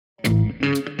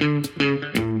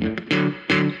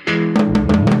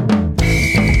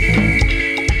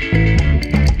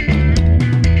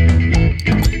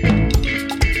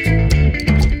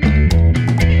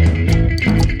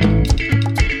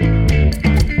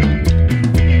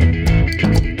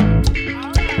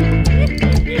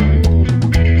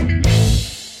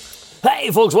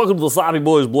Hey, folks, welcome to the Sloppy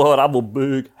Boys Blowout. I'm a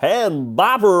big hand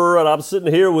bopper, and I'm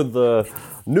sitting here with the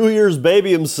New Year's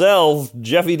baby himself,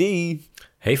 Jeffy D.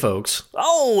 Hey, folks.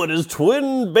 Oh, and his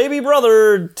twin baby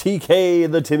brother,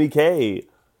 TK the Timmy K.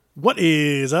 What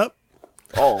is up?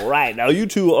 All right, now you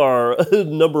two are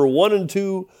number 1 and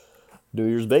 2 New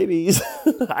Year's babies.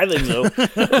 I think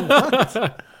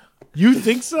so. You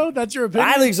think so? That's your opinion?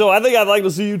 I think so. I think I'd like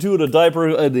to see you two in a diaper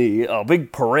in a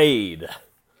big parade.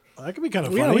 That could be kind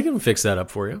of funny. Yeah, we can fix that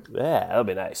up for you. Yeah, that'd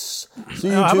be nice. See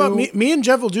you How two. about me and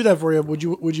Jeff will do that for you. Would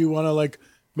you want to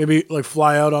maybe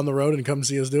fly out on the road and come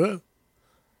see us do it?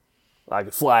 I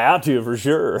could fly out to you for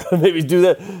sure. Maybe do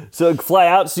that. So fly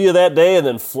out, see you that day, and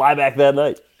then fly back that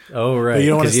night. Oh, right. But you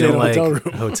don't want to stay in a like hotel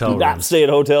room. Hotel Do not rooms. stay at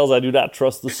hotels. I do not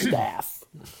trust the staff.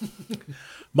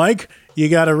 Mike, you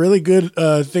got a really good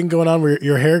thing going on where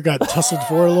your hair got tousled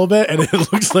forward a little bit, and it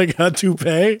looks like a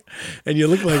toupee, and you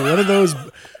look like one of those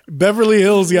Beverly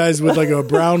Hills guys with like a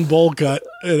brown bowl cut.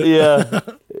 Yeah,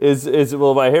 it's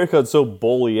well, my haircut's so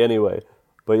bowly anyway.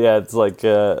 But yeah, it's like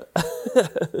You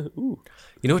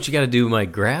know what you got to do,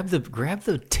 Mike? Grab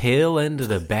the tail end of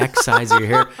the back sides of your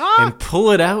hair and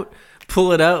pull it out.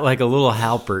 Pull it out like a little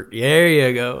halpert. There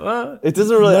you go. it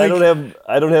doesn't really. Mike,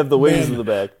 I don't have the wings man. in the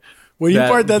back. When you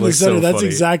That part that in the was center, so that's funny.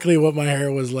 exactly what my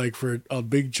hair was like for a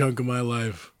big chunk of my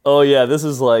life. Oh yeah, this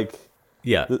is like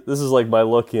Yeah. this is like my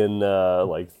look in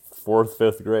like 4th,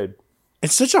 5th grade.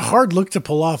 It's such a hard look to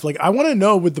pull off. Like, I want to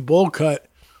know with the bowl cut,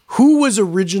 who was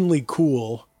originally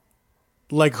cool?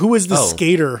 Like, who was the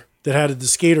skater that had the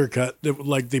skater cut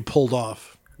that they pulled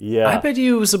off? Yeah, I bet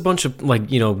you it was a bunch of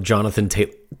Jonathan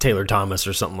Taylor Thomas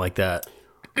or something like that.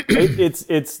 it's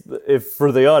if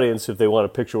for the audience, if they want to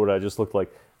picture what I just looked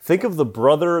like, think of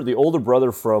the older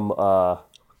brother from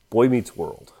Boy Meets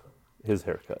World. His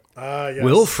haircut. Yes.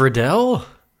 Will Friedle?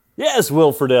 Yes,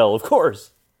 Will Friedle, of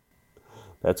course.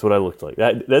 That's what I looked like.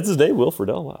 That's his name, Will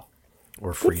Friedle. Wow.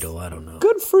 Or Friedel, I don't know.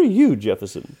 Good for you,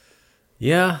 Jefferson.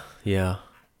 Yeah.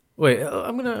 Wait,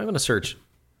 I'm gonna search.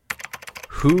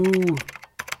 Who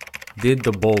did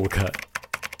the bowl cut?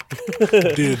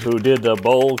 Who did the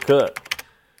bowl cut?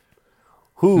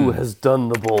 Who has done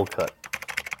the bowl cut?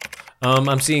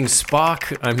 I'm seeing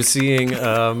Spock. I'm seeing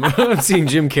I'm seeing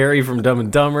Jim Carrey from Dumb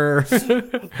and Dumber.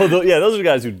 Oh, yeah, those are the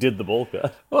guys who did the bowl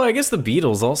cut. Well, I guess the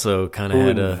Beatles also kind of Who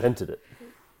had invented it?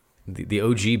 the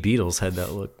OG Beatles had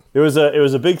that look. It was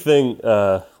a big thing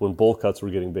when bowl cuts were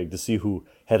getting big to see who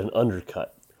had an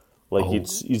undercut. Like you'd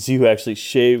see who actually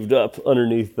shaved up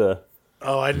underneath the.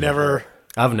 Oh, I've never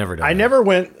done that. I never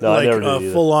went No, I like never did a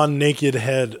either. full on naked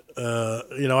head. I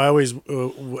always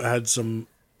had some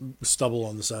stubble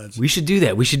on the sides. We should do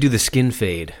that. We should do the skin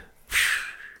fade.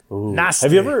 Nasty.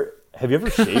 Have you ever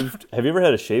shaved? Have you ever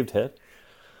had a shaved head?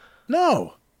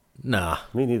 No. Nah.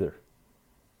 Me neither.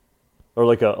 Or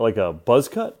like a buzz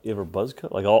cut? You ever buzz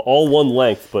cut? Like all one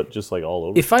length, but just like all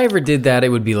over. If I ever did that, it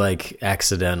would be like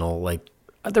accidental. Like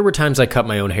there were times I cut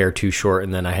my own hair too short,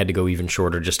 and then I had to go even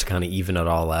shorter just to kind of even it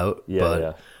all out. Yeah, but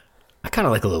yeah. I kind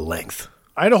of like a little length.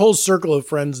 I had a whole circle of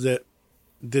friends that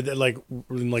did it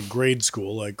in grade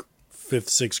school, like 5th,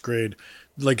 6th grade.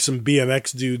 Like some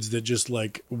BMX dudes that just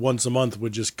like once a month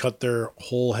would just cut their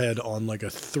whole head on like a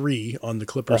 3 on the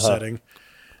clipper setting.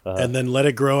 And then let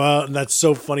it grow out, and that's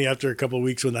so funny. After a couple of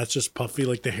weeks, when that's just puffy,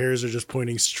 like the hairs are just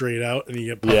pointing straight out, and you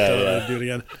get puffed out and do it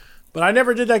again. But I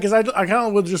never did that because I kind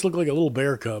of would just look like a little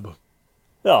bear cub.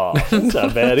 Oh, that's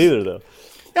not bad either, though.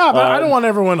 Yeah, but I don't want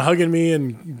everyone hugging me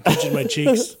and pinching my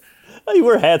cheeks, Oh, you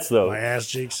wear hats though. my ass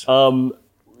cheeks.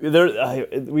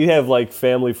 We have like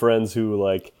family friends who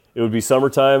like it would be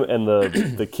summertime, and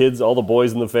the kids, all the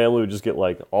boys in the family would just get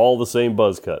like all the same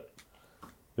buzz cut.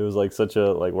 It was like such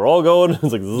a we're all going. It's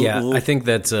like Yeah, I think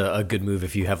that's a good move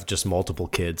if you have just multiple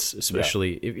kids,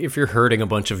 especially if you're herding a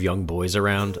bunch of young boys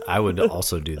around. I would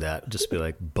also do that. Just be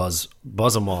like buzz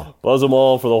them all. buzz them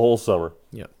all for the whole summer.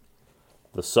 Yeah.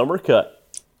 The summer cut.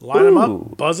 Line them Ooh.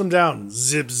 up, buzz them down,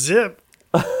 zip, zip.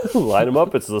 Line them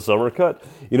up. It's the summer cut.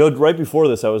 You know, right before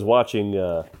this, I was watching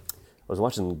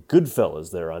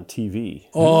Goodfellas there on TV.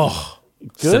 Oh,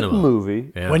 Good Cinema.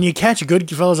 movie. Yeah. when you catch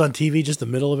Goodfellas on TV, just the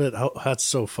middle of it, that's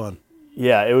so fun.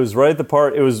 Yeah, it was right at the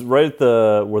part. It was right at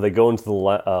the where they go into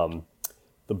the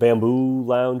bamboo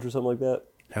lounge or something like that.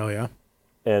 Hell yeah.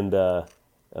 And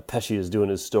Pesci is doing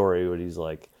his story where he's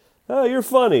like, "Oh, you're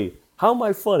funny. How am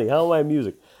I funny? How am I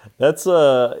music?" That's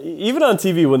even on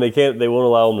TV when they won't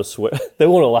allow them to swear. They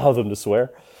won't allow them to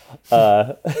swear.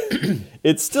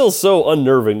 It's still so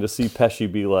unnerving to see Pesci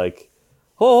be like,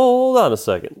 "Hold on a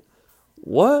second.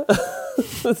 What?"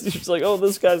 It's just like, "Oh,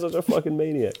 this guy's such a fucking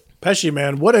maniac." Pesci,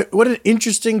 man, what an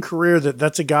interesting career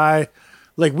that's a guy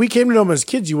like we came to know him as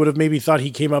kids, you would have maybe thought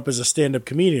he came up as a stand-up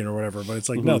comedian or whatever. But it's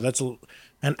like, no, that's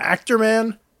an actor,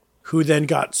 man, who then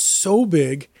got so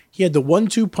big. He had the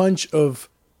 1-2 punch of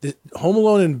the Home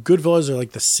Alone and Goodfellas are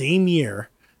like the same year.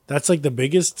 That's like the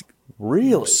biggest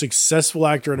Really? successful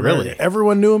actor in America. Really?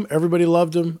 Everyone knew him. Everybody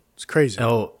loved him. It's crazy.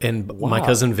 Oh, and My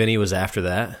Cousin Vinny was after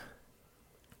that?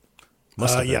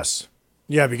 Must have been. Yes.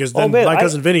 Yeah, because then man, My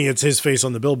Cousin Vinny, it's his face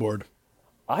on the billboard.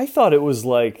 I thought it was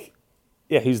like,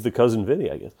 yeah, he's the cousin Vinny,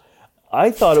 I guess.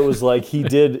 I thought it was like he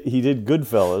did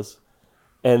Goodfellas,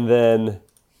 and then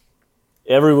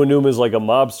everyone knew him as like a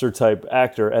mobster type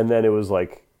actor, and then it was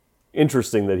like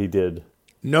interesting that he did.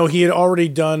 No, he had already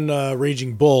done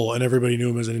Raging Bull, and everybody knew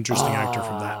him as an interesting actor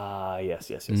from that. Ah, yes,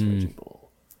 Raging Bull.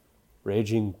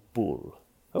 Raging Bull.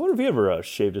 I wonder if he ever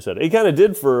shaved his head. He kind of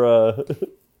did for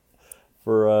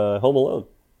Home Alone.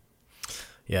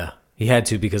 Yeah. He had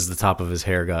to because the top of his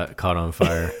hair got caught on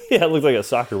fire. Yeah, it looked like a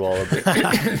soccer ball up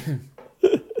there.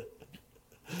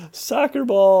 Soccer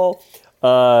ball.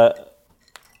 Have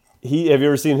you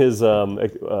ever seen his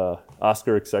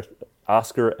Oscar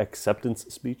acceptance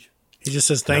speech? He just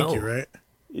says thank No. you, right?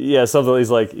 Yeah, something. He's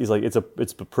like it's a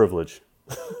privilege.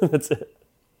 That's it.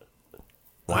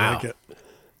 I Wow. like it.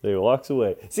 Then he walks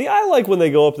away. See, I like when they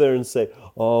go up there and say,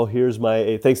 "Oh, here's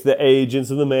my thanks to the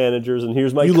agents and the managers, and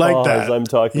here's my You cause like that. I'm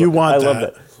talking You about." want I love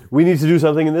that. that. We need to do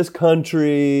something in this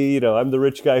country. You know, I'm the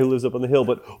rich guy who lives up on the hill,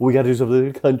 but we got to do something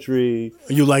in the country.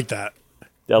 You like that.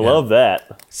 I love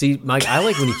that. See, Mike, I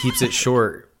like when he keeps it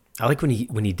short. I like when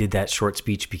he did that short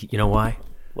speech. You know why?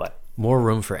 What? More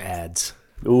room for ads.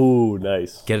 Ooh,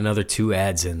 nice. Get another 2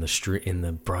 ads in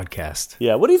the broadcast.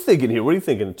 Yeah, what are you thinking here? What are you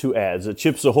thinking? 2 ads?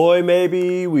 Chips Ahoy,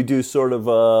 maybe? We do sort of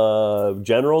a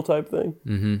general type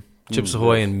thing? Chips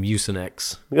Ahoy and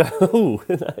Mucinex. Ooh,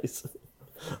 nice.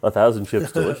 1,000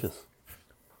 chips, delicious.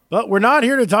 But we're not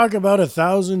here to talk about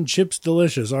 1,000 chips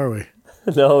delicious, are we?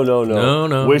 No.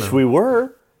 No, Wish no. we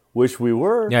were. Wish we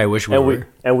were. Yeah, I wish we and were.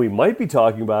 And we might be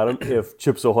talking about them if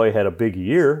Chips Ahoy had a big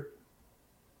year.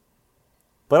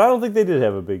 But I don't think they did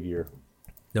have a big year.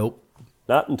 Nope.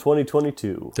 Not in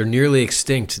 2022. They're nearly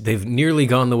extinct. They've nearly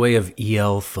gone the way of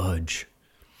E.L. Fudge.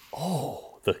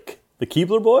 The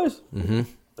Keebler Boys?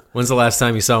 When's the last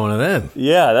time you saw one of them?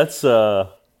 Yeah, that's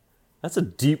a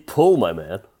deep pull, my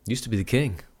man. Used to be the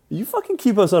king. You fucking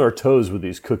keep us on our toes with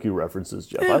these cookie references,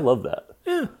 Jeff. I love that.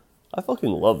 Yeah. I fucking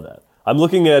love that. I'm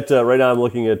looking at, right now I'm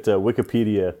looking at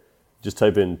Wikipedia. Just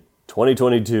type in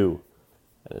 2022,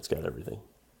 and it's got everything.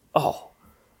 Oh,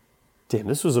 damn,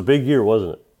 this was a big year,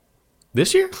 wasn't it?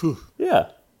 This year? Yeah.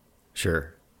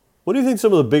 Sure. What do you think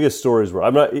some of the biggest stories were?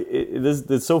 I'm not.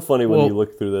 It's so funny when Well, you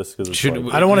look through this because it's should like,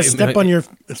 we- I don't want to step on your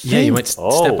thing. Yeah, you might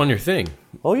Oh. step on your thing.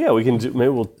 oh yeah, we can do. Maybe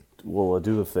we'll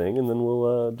do the thing and then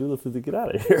we'll do the thing to get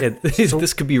out of here. Yeah,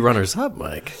 this could be runners up,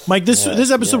 Mike. Mike, this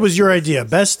episode was your idea.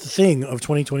 Best thing of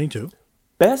 2022.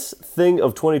 Best thing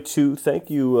of 22.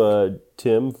 Thank you,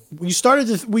 Tim. You started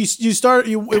this.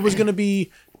 It was going to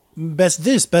be best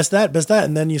this, best that,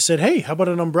 and then you said, "Hey, how about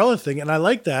an umbrella thing?" And I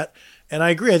like that, and I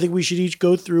agree. I think we should each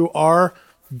go through our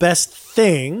best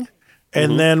thing,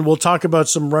 and then we'll talk about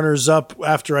some runners up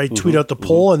after I tweet out the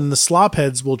poll, and the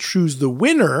slopheads will choose the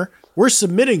winner. We're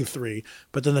submitting 3,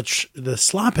 but then the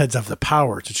slopheads have the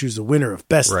power to choose the winner of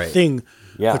best Right. thing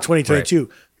Yeah, for 2022.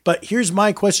 But here's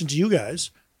my question to you guys: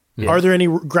 Are there any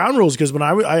ground rules? Because when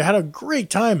I had a great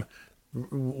time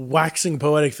waxing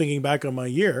poetic thinking back on my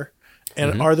year.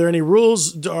 And are there any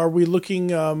rules? Are we looking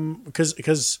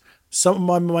because some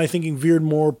of my thinking veered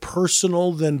more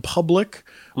personal than public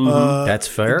That's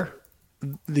fair.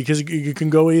 because you can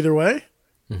go either way?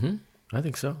 I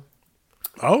think so.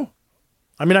 Oh,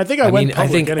 I mean, I think I went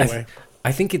public I anyway.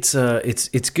 I think it's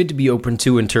good to be open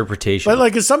to interpretation. But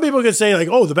like, 'cause some people could say like,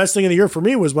 "Oh, the best thing of the year for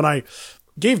me was when I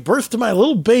gave birth to my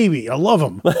little baby. I love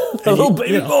him, Little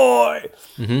baby boy.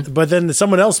 But then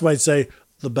someone else might say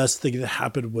the best thing that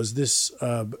happened was this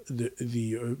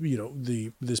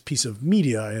this piece of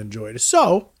media I enjoyed.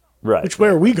 So, Right. which way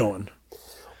are we going?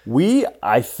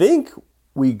 I think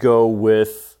we go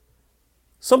with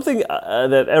something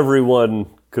that everyone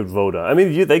could vote on. I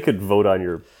mean, they could vote on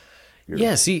your.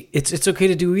 yeah, see, it's okay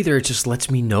to do either. It just lets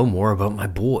me know more about my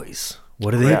boys.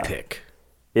 What do they Yeah. pick?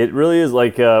 It really is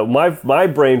like my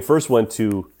brain first went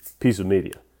to piece of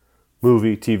media,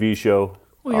 movie, TV show,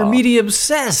 Well, you're media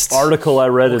obsessed. article I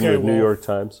read in Okay, the New well- York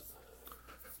Times.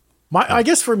 I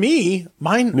guess for me,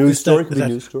 mine News is story that- could be that-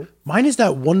 news story. Mine is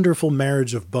that wonderful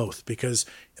marriage of both because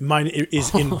mine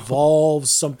involves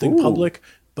something public,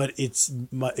 but it's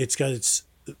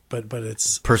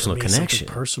Personal for me, something connection.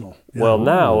 personal. Well,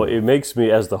 now it makes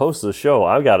me, as the host of the show,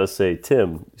 I've got to say,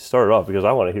 Tim, start it off because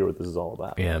I want to hear what this is all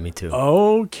about. Yeah, me too.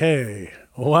 Okay.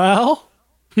 Well,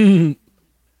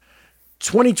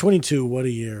 2022, what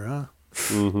a year, huh?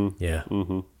 Yeah.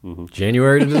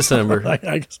 January to December.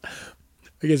 I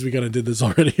guess we kind of did this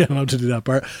already. I don't have to do that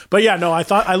part. But yeah, no,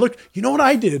 I looked, you know what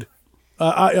I did?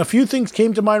 A few things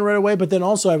came to mind right away, but then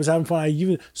also I was having fun. I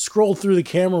even scrolled through the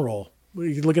camera roll,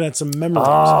 looking at some memories.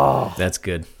 Oh, that's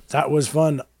good. That was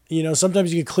fun. You know,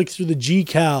 sometimes you can click through the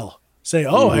GCal, say,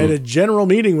 I had a general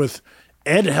meeting with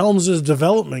Ed Helms'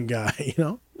 development guy, you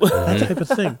know, that type of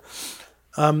thing.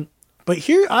 But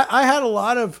here, I had a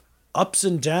lot of ups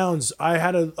and downs. I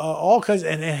had all kinds,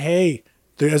 and hey,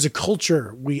 as a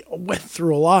culture, we went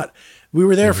through a lot. We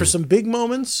were there for some big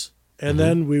moments, and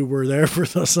then we were there for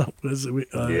some. There were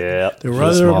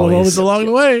other moments along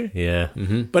the way. Yeah.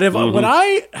 But when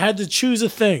I had to choose a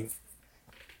thing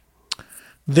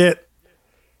that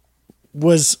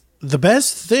was the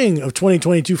best thing of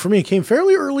 2022 for me, it came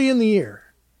fairly early in the year.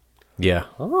 Yeah.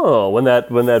 Oh, when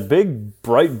that big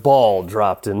bright ball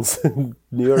dropped in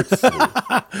New York City.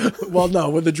 Well, no,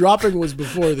 when the dropping was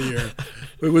before the year.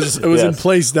 It was in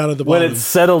place down at the bottom. When it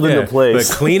settled into place.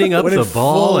 But cleaning up the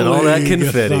ball and all that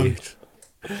confetti.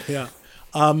 Yeah.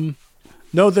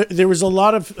 No, there was a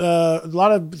lot of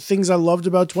things I loved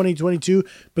about 2022,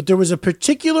 but there was a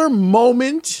particular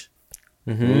moment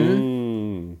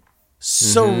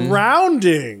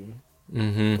surrounding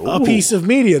a piece of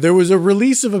media. There was a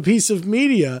release of a piece of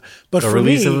media, but but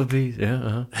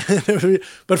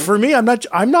for me, I'm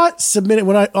not submitting.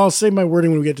 I'll say my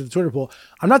wording when we get to the Twitter poll.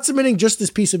 I'm not submitting just this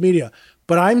piece of media,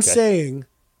 but I'm saying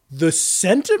the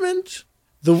sentiment,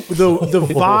 the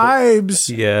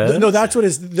vibes. Yeah. No, that's what it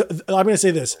is. I'm going to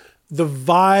say this. The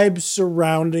vibe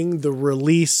surrounding the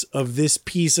release of this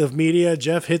piece of media.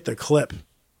 Jeff, hit the clip.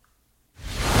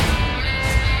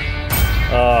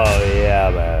 Oh, yeah,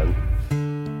 man.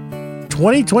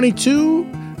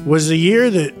 2022 was the year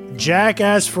that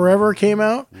Jackass Forever came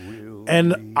out,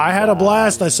 and I had a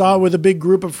blast. I saw it with a big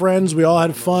group of friends. We all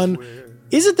had fun.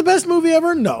 Is it the best movie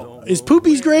ever? No. Is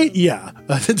Poopy's great? Yeah.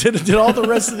 Did all the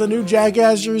rest of the new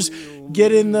Jackassers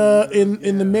get in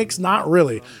the mix? Not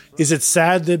really. Is it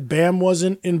sad that Bam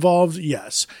wasn't involved?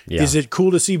 Yes. Yeah. Is it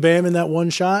cool to see Bam in that one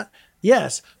shot?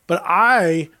 Yes. But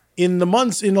in a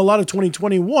lot of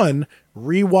 2021,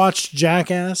 rewatched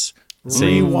Jackass.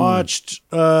 Rewatched,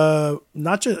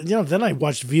 then I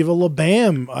watched Viva La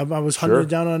Bam. I was hunting it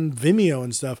down on Vimeo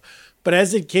and stuff. But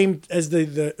as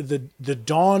the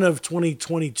dawn of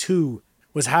 2022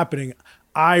 was happening,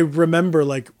 I remember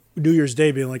like New Year's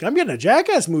Day being like, I'm getting a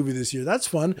Jackass movie this year. That's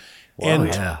fun.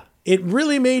 It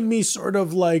really made me sort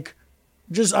of like,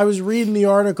 I was reading the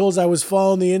articles, I was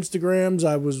following the Instagrams,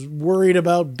 I was worried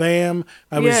about Bam.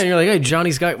 And you're like, hey,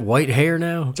 Johnny's got white hair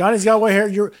now. Johnny's got white hair.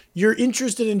 You're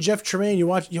interested in Jeff Tremaine. You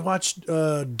watch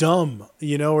Dumb,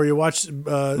 or you watch some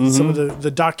of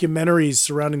the documentaries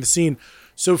surrounding the scene.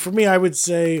 So for me, I would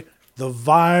say the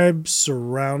vibe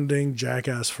surrounding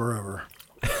Jackass Forever.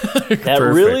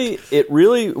 It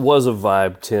really was a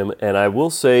vibe, Tim, and I will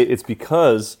say it's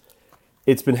because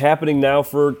it's been happening now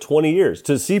for 20 years.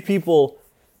 To see people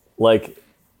like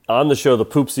on the show, the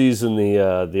Poopsies and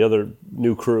the other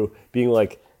new crew being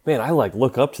like, man, I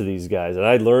look up to these guys, and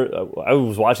I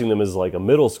was watching them as like a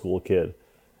middle school kid,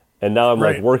 and now I'm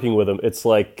like working with them. It's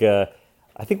like I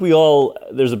think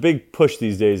there's a big push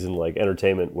these days in like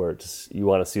entertainment where you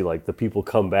want to see like the people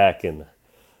come back and.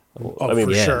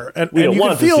 Sure. And we don't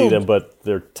want to see them, but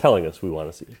they're telling us we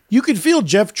want to see them. You could feel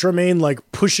Jeff Tremaine like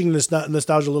pushing this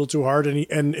nostalgia a little too hard,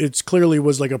 and it's clearly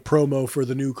was like a promo for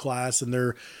the new class and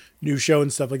their new show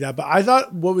and stuff like that. But I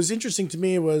thought what was interesting to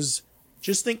me was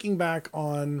just thinking back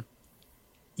on,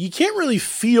 you can't really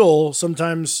feel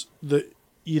sometimes the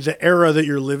era that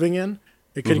you're living in.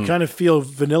 It could kind of feel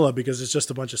vanilla because it's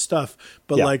just a bunch of stuff.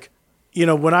 But when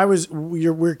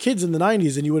we're kids in the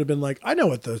 90s, and you would have been like, I know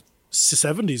what the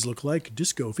 70s look like,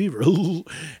 disco fever.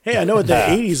 Hey, I know what the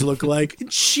 80s look like,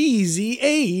 cheesy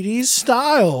 80s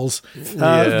styles.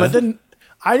 But then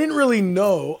I didn't really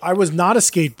know. I was not a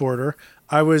skateboarder.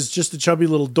 I was just a chubby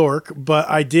little dork, but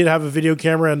I did have a video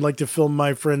camera and like to film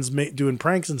my friends doing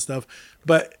pranks and stuff.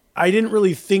 But I didn't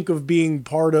really think of being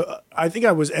part of, I think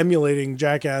I was emulating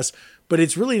Jackass, but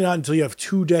it's really not until you have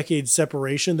 2 decades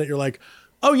separation that you're like,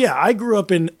 oh yeah, I grew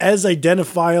up in as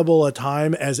identifiable a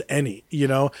time as any,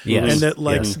 Yes. And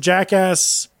that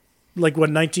Jackass, like what,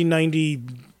 1990,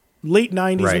 late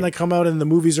 90s when they come out, and the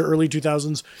movies are early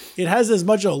 2000s, it has as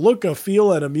much a look, a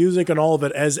feel, and a music and all of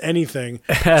it as anything.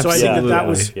 So I think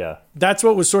that's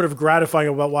what was sort of gratifying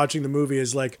about watching the movie,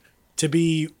 is like to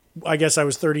be, I guess I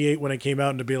was 38 when it came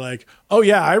out, and to be like, oh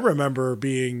yeah, I remember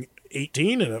being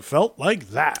 18 and it felt like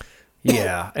that.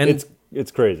 Yeah. And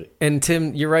it's crazy. And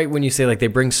Tim, you're right when you say like they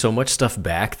bring so much stuff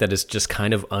back that is just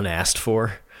kind of unasked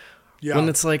for. Yeah. When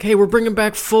it's like, hey, we're bringing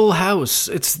back Full House.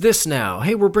 It's this now.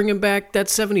 Hey, we're bringing back that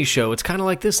 70s show. It's kind of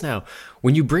like this now.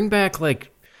 When you bring back like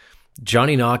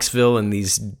Johnny Knoxville and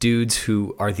these dudes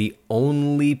who are the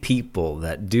only people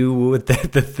that do what the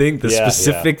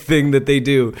specific thing that they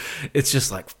do, it's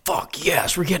just like, fuck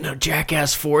yes, we're getting a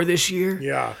Jackass 4 this year.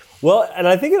 Yeah. Well, and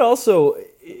I think it also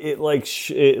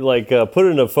put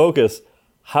into focus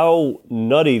how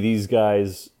nutty these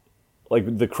guys,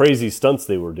 like the crazy stunts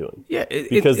they were doing. Yeah,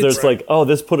 because there's like, oh,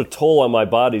 this put a toll on my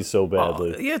body so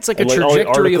badly. Yeah, it's like and a all the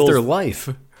trajectory of articles- their life.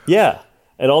 Yeah,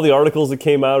 and all the articles that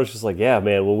came out, it's just like, yeah,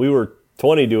 man, when we were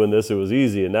 20 doing this, it was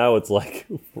easy, and now it's like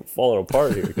we're falling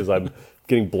apart here because I'm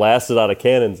getting blasted out of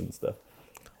cannons and stuff.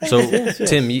 So,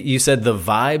 Tim, you said the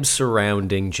vibe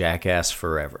surrounding Jackass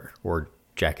Forever or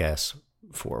Jackass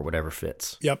 4, whatever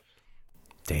fits. Yep.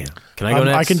 Damn. Can I go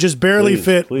next? I can just barely Please,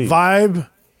 fit please.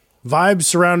 vibe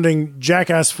surrounding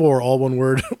Jackass 4, all one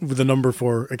word with the number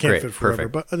 4. I can't Great, fit forever,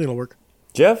 perfect. but I think it'll work.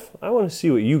 Jeff, I want to see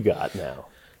what you got now.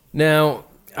 Now,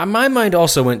 my mind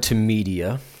also went to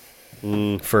media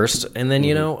first, and then,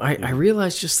 I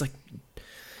realized just like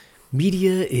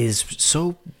media is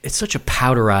it's such a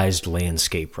powderized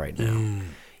landscape right now.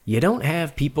 You don't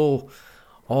have people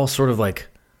all sort of like,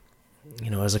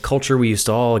 as a culture, we used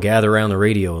to all gather around the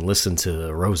radio and listen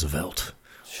to Roosevelt.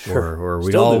 Sure. Or we'd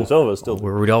Still all, do. Some of us still do.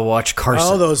 Or we'd all watch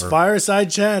Carson. Oh, those fireside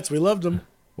chats. We loved them.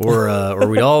 Or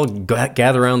we'd all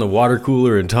gather around the water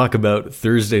cooler and talk about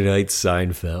Thursday night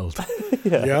Seinfeld.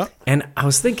 Yeah. And I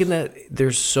was thinking that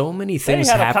there's so many They things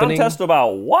had a happening. contest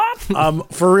about what?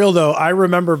 For real though, I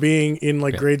remember being in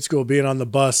grade school, being on the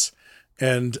bus,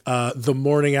 and the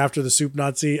morning after the Soup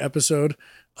Nazi episode,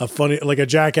 a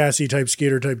jackassy type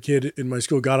skater type kid in my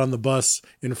school got on the bus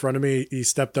in front of me. He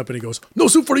stepped up and he goes, "No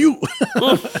soup for you."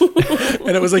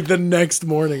 And it was like the next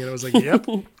morning, and I was like, "Yep."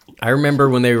 I remember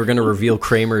when they were going to reveal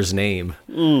Kramer's name,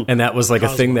 and that was like a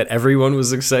thing that everyone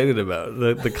was excited about,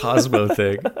 the Cosmo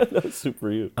thing. That's super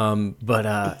you.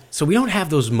 So we don't have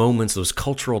those moments, those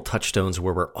cultural touchstones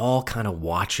where we're all kind of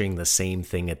watching the same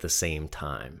thing at the same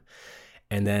time.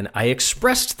 And then I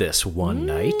expressed this one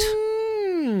night,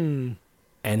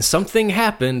 and something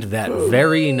happened that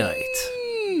very night.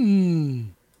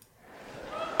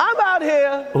 I'm out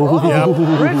here. Yep.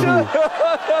 Richard.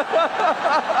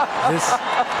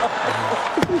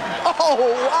 Oh,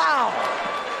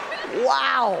 wow.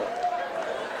 Wow.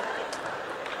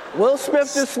 Will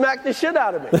Smith just smacked the shit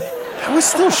out of me. That was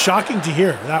still shocking to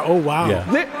hear. That. Oh wow. Yeah.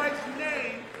 Wife's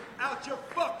name out your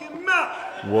fucking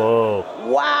mouth. Whoa.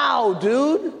 Wow,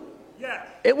 dude. Yes.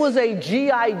 It was a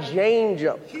G.I. Jane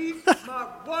joke. Keep my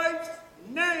wife's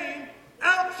name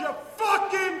out your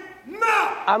fucking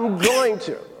mouth. I'm going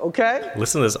to, okay?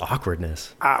 Listen to this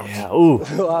awkwardness. Yeah. Ooh.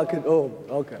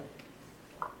 Okay.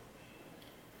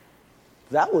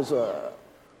 That was a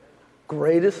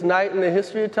greatest night in the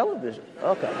history of television.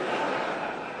 Okay.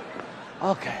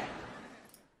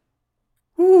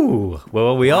 Ooh.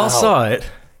 Well, we all saw it.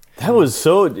 That was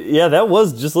so. Yeah, that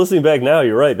was just listening back now.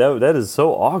 You're right. That is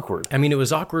so awkward. I mean, it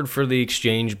was awkward for the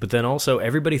exchange, but then also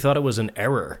everybody thought it was an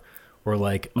error or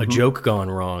like a joke gone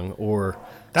wrong or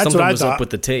That's something what I was thought. up with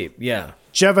the tape. Yeah.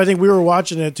 Jeff, I think we were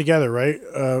watching it together, right?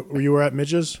 You were at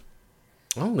Mitch's.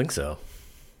 I don't think so.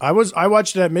 I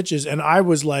watched it at Mitch's, and I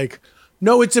was like,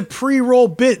 "No, it's a pre-roll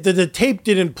bit. The tape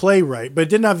didn't play right, but it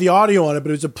didn't have the audio on it. But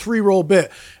it was a pre-roll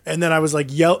bit." And then I was like,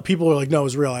 People were like, "No, it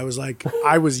was real." I was like,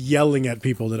 I was yelling at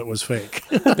people that it was fake.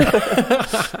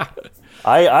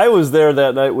 I was there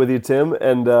that night with you, Tim,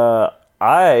 and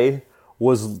I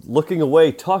was looking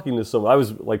away, talking to someone. I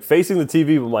was like facing the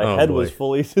TV, but my head was boy.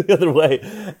 fully the other way,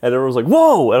 and everyone was like,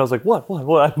 "Whoa!" And I was like, "What?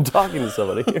 I'm talking to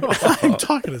somebody here." I'm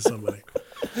talking to somebody,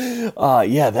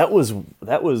 Yeah, that was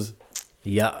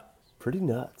Yeah. pretty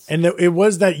nuts. and it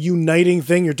was that uniting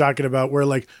thing you're talking about, where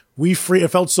like it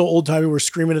felt so old timey. We're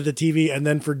screaming at the TV, and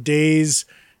then for days,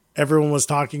 everyone was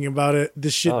talking about it.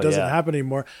 This shit doesn't yeah. happen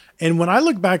anymore. And when I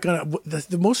look back on it,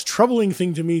 the most troubling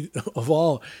thing to me of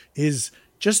all is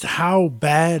just how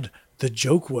bad the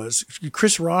joke was.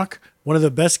 Chris Rock, one of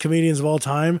the best comedians of all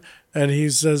time, and he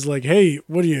says like, "Hey,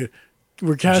 we're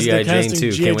casting G.I. Jane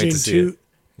 2. G.I. Can't wait Jane to see 2." it.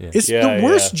 It's Yeah, the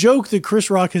worst yeah. joke that Chris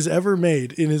Rock has ever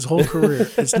made in his whole career.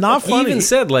 It's not He funny. even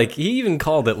said he even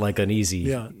called it like an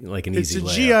easy, It's a layup.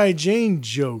 G.I. Jane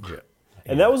joke.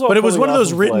 And that was all But it was coming one of off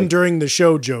those written like, during the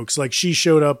show jokes. Like she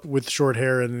showed up with short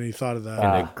hair and then he thought of that.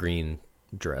 in a green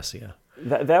dress. Yeah.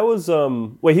 that was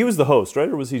wait, he was the host, right?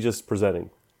 Or was he just presenting?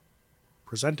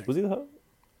 Presenting. Was he the host?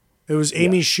 It was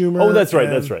Amy Schumer. Oh, that's right.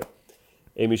 and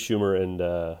Amy Schumer and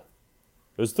it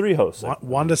was 3 hosts.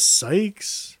 Wanda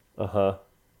Sykes. Is that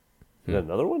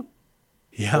another one?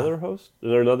 Yeah. Another host? Is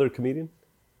there another comedian?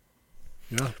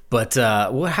 Yeah. But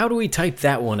how do we type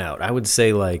that one out? I would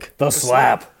say like The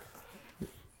Slap.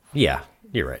 yeah,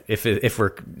 you're right. If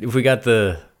we got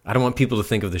the I don't want people to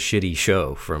think of the shitty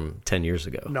show from 10 years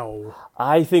ago. No.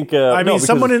 I think. I mean, no, because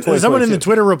someone in it's the 2022.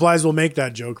 Twitter replies will make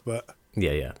that joke, but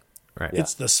Yeah. Right.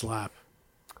 it's The Slap.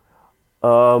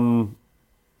 Oh,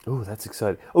 that's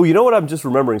exciting. Oh, you know what? I'm just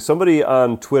remembering. Somebody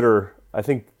on Twitter, I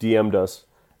think, DM'd us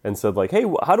and said, like, hey,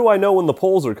 how do I know when the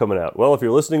polls are coming out? Well, if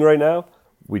you're listening right now,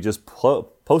 we just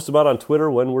post them out on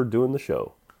Twitter when we're doing the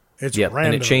show. It's Yep,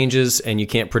 random. and it changes, and you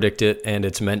can't predict it, and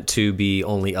it's meant to be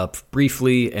only up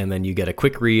briefly, and then you get a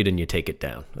quick read, and you take it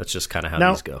down. That's just kind of how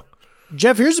Now- these go.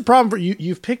 Jeff, here's the problem for you.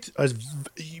 You've picked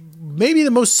maybe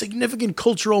the most significant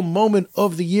cultural moment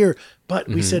of the year, but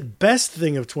we said best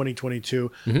thing of 2022.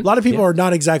 A lot of people are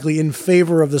not exactly in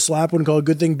favor of The Slap, wouldn't call it a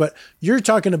good thing, but you're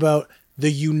talking about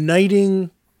the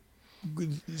uniting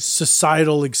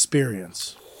societal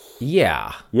experience.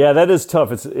 Yeah. Yeah, that is tough.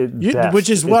 Which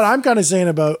is what I'm kind of saying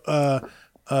about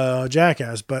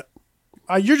Jackass, but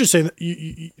you're just saying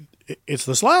that it's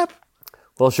The Slap.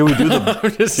 Well, should we do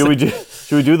the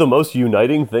should we do the most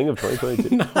uniting thing of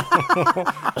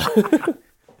 2022?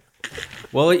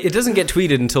 Well, it doesn't get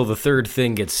tweeted until the third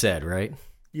thing gets said, right?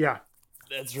 Yeah.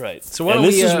 That's right. So why and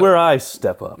don't this we, is where I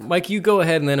step up. Mike, you go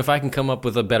ahead, and then if I can come up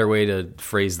with a better way to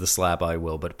phrase the slap, I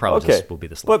will. But probably Okay, just will be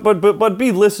the slap. but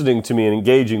be listening to me and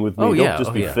engaging with me. Oh, yeah. Don't just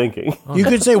Oh, be yeah. thinking. You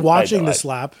could say watching I- The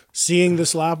Slap, seeing The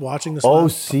Slap, watching The Slap. Oh,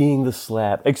 seeing the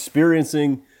slap,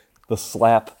 experiencing the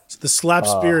slap. It's the Slap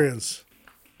experience.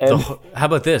 And How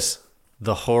about this?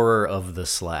 The horror of the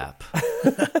slap.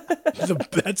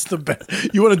 That's the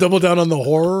best. You want to double down on the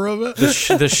horror of it?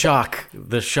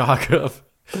 The shock of.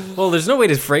 Well, there's no way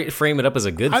to frame it up as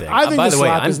a good thing. I think by The the way,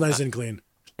 Slap I'm is nice and clean.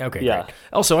 okay. Yeah. Great.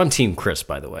 Also, I'm Team Chris.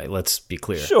 By the way, let's be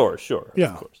clear. sure,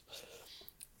 Yeah. of course.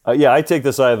 Yeah, I take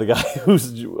the side of the guy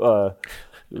who's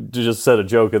just said a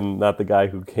joke and not the guy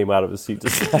who came out of his seat to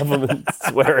slap him and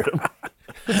swear at him.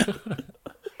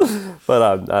 But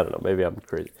I don't know. Maybe I'm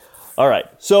crazy. All right.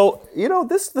 So,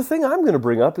 the thing I'm going to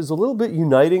bring up is a little bit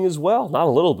uniting as well. Not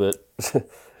a little bit.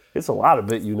 It's a lot of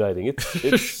bit uniting.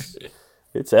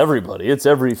 It's everybody. It's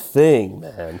everything,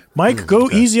 man. Mike, go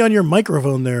easy on your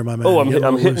microphone there, my man. Oh, Getting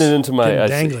I'm hitting loose. it into my... Getting I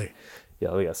see. dangly.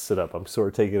 Yeah, I got to sit up. I'm sort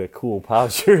of taking a cool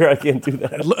posture. I can't do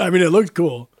that. I mean, it looked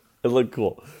cool. It looked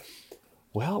cool.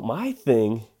 Well, my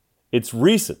thing, it's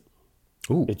recent.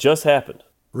 Ooh. It just happened.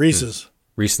 Reese's.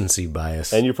 Recency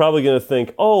bias. And you're probably going to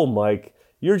think, oh, Mike,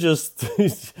 you just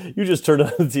turned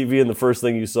on the TV and the first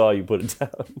thing you saw, you put it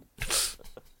down.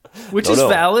 Which No, is no.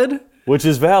 valid. Which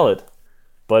is valid.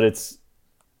 But it's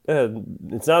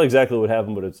not exactly what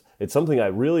happened, but it's something I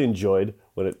really enjoyed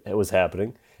when it was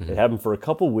happening. It happened for a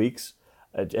couple weeks,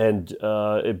 and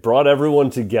it brought everyone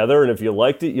together. And if you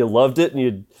liked it, you loved it,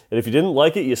 and if you didn't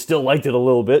like it, you still liked it a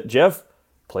little bit. Jeff,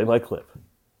 play my clip.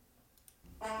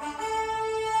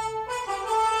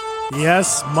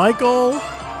 Yes, Michael.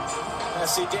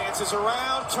 Messi dances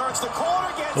around, turns the corner,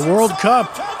 gets The World inside,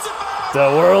 Cup. cuts it back. The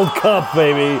World Cup,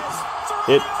 baby.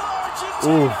 It.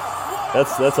 Ooh,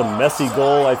 that's a messy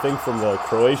goal, I think, from the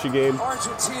Croatia game.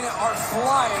 Argentina are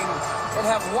flying and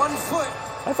have 1 foot.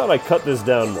 I thought I cut this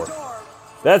down more.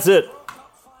 That's it.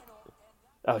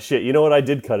 Oh, shit. You know what? I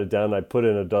did cut it down. I put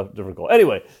in a different goal.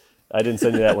 Anyway, I didn't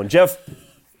send you that one. Jeff,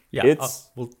 Yeah,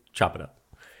 we'll chop it up.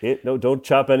 no, don't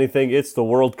chop anything. It's the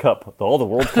World Cup. All the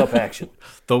World Cup action.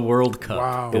 The World Cup.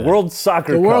 Wow. The World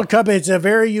Soccer The Cup. World Cup, it's a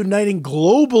very uniting,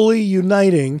 globally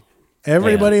uniting.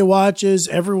 Everybody watches,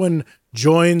 everyone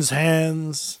joins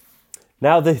hands.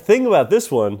 Now, the thing about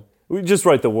this one, we just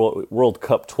write the World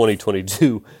Cup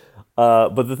 2022.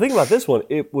 But the thing about this one,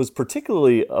 it was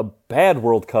particularly a bad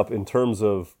World Cup in terms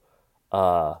of,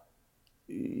 how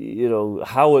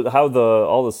all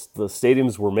the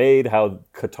stadiums were made, how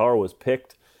Qatar was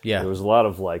picked. Yeah. There was a lot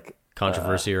of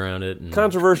Controversy around it. And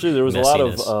controversy. There was a lot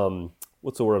messiness. of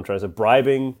what's the word I'm trying to say?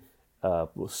 Bribing,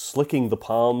 slicking the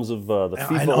palms of the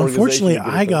FIFA. And organization unfortunately, to get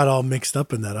it I done. got all mixed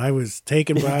up in that. I was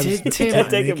taking bribes. did, Tim. to make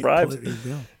Taking it bribes.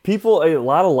 yeah. People, a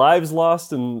lot of lives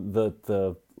lost in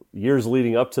the years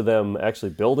leading up to them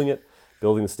actually building the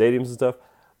stadiums and stuff.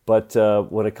 But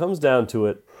when it comes down to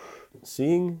it,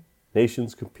 seeing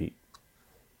nations compete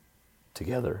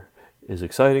together is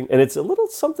exciting, and it's a little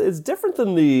something. It's different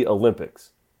than the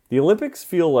Olympics. The Olympics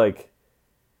feel like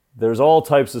there's all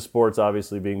types of sports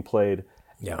obviously being played.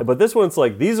 Yeah. But this one's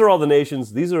like these are all the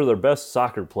nations. These are their best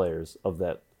soccer players of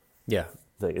that Yeah.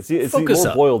 thing. It's Focus more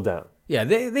up. boiled down. Yeah,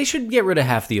 they should get rid of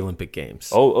half the Olympic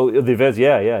Games. Oh, the events.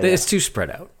 Yeah. It's too spread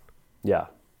out. Yeah.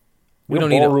 We don't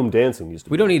need ballroom dancing used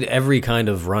to we be. don't need every kind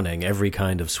of running, every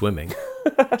kind of swimming.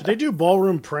 Did they do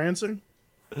ballroom prancing?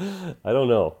 I don't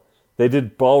know. They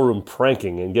did ballroom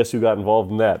pranking, and guess who got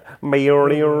involved in that?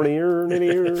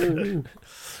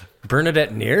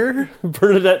 Bernadette Near?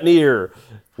 Bernadette Near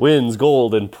wins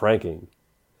gold in pranking.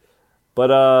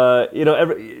 But you know,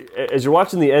 as you're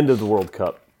watching the end of the World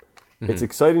Cup, it's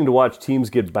exciting to watch teams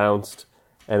get bounced,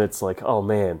 and it's like, oh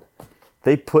man,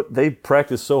 they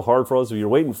practice so hard for all this. You're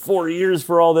waiting 4 years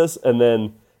for all this, and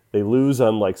then they lose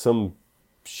on like some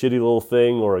shitty little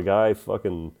thing, or a guy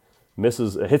fucking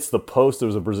hits the post. There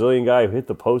was a Brazilian guy who hit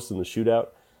the post in the shootout,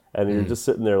 and you're just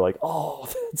sitting there like, oh,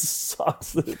 that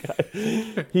sucks. This guy,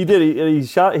 he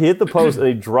hit the post, and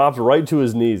he dropped right to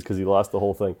his knees because he lost the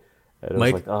whole thing. And it was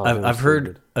Mike, like, oh, man, I've so heard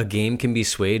good. a game can be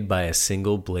swayed by a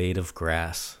single blade of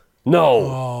grass.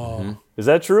 No, is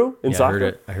that true in Yeah,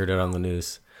 soccer? I heard it on the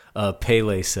news.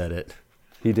 Pele said it.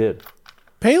 He did.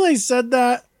 Pele said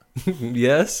that.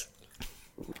 Yes.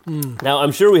 Now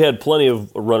I'm sure we had plenty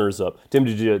of runners up. Tim,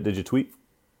 did you tweet?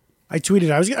 I tweeted.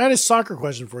 I had a soccer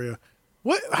question for you.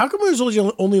 How come there's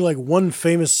only like one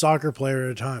famous soccer player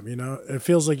at a time? You know, it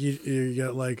feels like you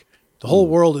got like the whole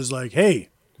world is like, hey,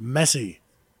 Messi.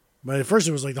 But at first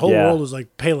it was like the whole world was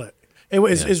like Pele.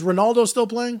 Is Ronaldo still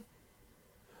playing?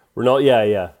 Ronaldo,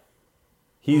 yeah.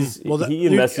 He and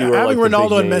Messi were having like the Ronaldo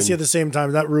big and name. Messi at the same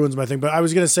time, that ruins my thing. But I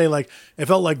was gonna say, like, it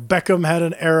felt like Beckham had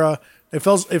an era. It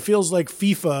feels like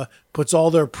FIFA puts all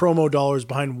their promo dollars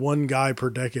behind one guy per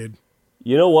decade.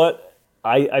 You know what?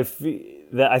 I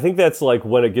think that's like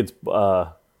when it gets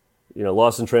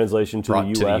lost in translation to Brought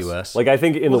the to the US. US. Like I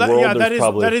think in the world there's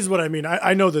probably that is what I mean.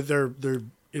 I know that they're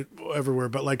everywhere,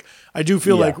 but like I do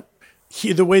feel Yeah. like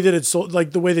the way that it's so,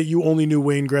 like the way that you only knew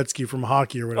Wayne Gretzky from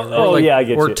hockey or whatever. Oh, yeah, I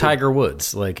get or you. Tiger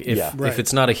Woods. Like if Yeah. Right.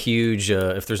 it's not a huge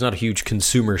if there's not a huge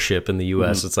consumership in the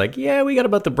US, it's like, yeah, we got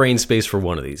about the brain space for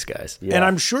one of these guys. Yeah. And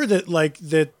I'm sure that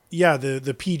the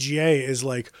PGA is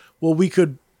like, well, we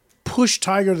could push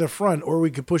Tiger to the front, or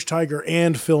we could push Tiger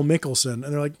and Phil Mickelson. And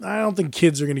they're like, I don't think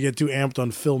kids are going to get too amped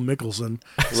on Phil Mickelson.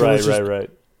 So let's just, right.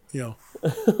 You know,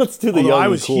 Let's do the although young I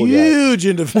and was cool guy. huge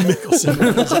into Mickelson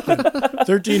when I was a kid.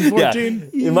 13,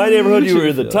 14. Yeah. In my neighborhood, you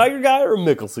were the Tiger guy or a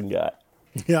Mickelson guy.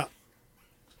 Yeah.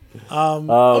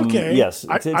 Okay. Yes.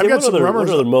 I've Tim, got what some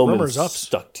other moments runners ups.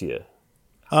 stuck to you?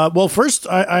 Well, first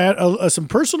I had some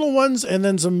personal ones and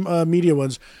then some media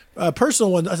ones.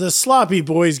 Personal ones, the Sloppy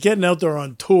Boys getting out there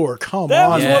on tour. Come That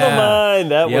on. was Yeah. one of mine.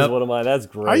 That was Yep. one of mine. That's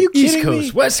great. Are you East kidding Coast,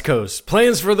 me? West Coast,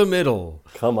 plans for the middle.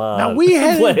 Come on. Now we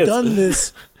hadn't Plans. done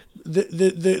this.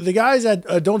 The guys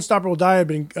at Don't Stop or Will Die have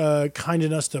been kind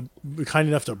enough to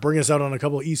bring us out on a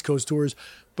couple of East Coast tours,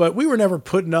 but we were never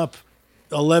putting up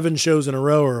 11 shows in a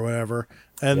row or whatever.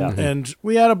 And Yeah. and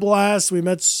we had a blast. We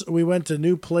went to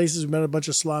new places. We met a bunch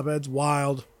of slopheads.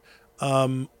 Wild.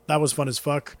 That was fun as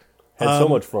fuck. Had so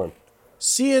much fun.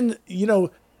 Seeing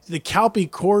the Calpe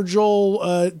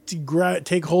Cordial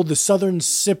take hold, the Southern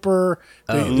Sipper,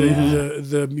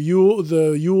 the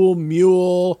Yule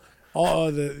Mule,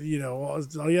 all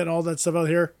that stuff out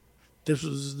here. This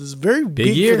was very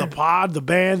big year. for the pod, the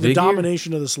band, the Big year.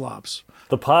 domination of the slops.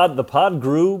 The pod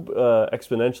grew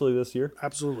exponentially this year.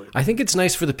 Absolutely. I think it's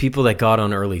nice for the people that got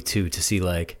on early too to see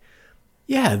like,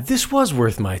 yeah, this was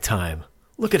worth my time.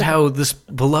 Look at how this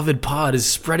beloved pod is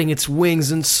spreading its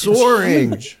wings and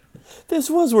soaring. This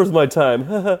was worth my time,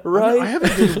 right? I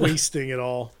haven't been wasting it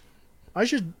all. I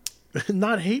should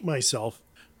not hate myself.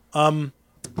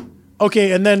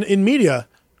 Okay, and then in media,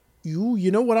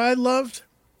 you know what I loved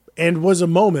and was a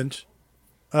moment.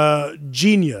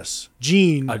 Genius.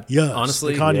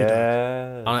 Honestly, the Kanye doc.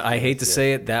 Yeah. I hate to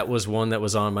say it, that was one that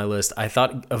was on my list. I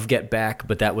thought of Get Back,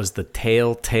 but that was the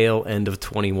tail end of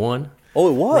 21. Oh,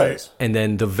 it was. Right. And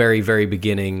then the very, very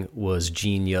beginning was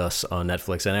Genius on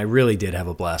Netflix, and I really did have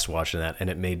a blast watching that.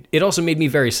 And it also made me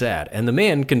very sad. And the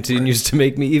man continues to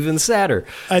make me even sadder.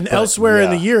 And elsewhere in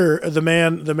the yeah. year, the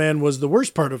man was the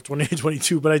worst part of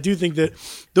 2022. But I do think that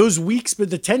those weeks, but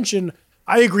the tension.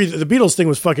 I agree that the Beatles thing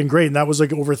was fucking great, and that was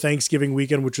like over Thanksgiving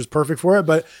weekend, which was perfect for it.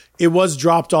 But it was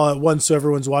dropped all at once, so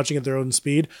everyone's watching at their own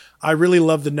speed. I really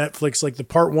love the Netflix, like the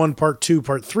part 1, part 2,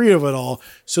 part 3 of it all,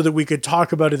 so that we could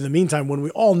talk about it in the meantime when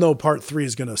we all know part 3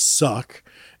 is going to suck,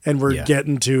 and we're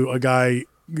getting to a guy,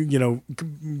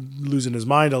 losing his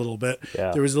mind a little bit.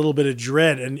 Yeah. There was a little bit of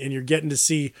dread, and you're getting to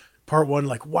see part 1,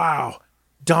 like, wow,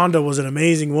 Donda was an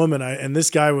amazing woman, and this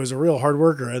guy was a real hard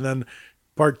worker. And then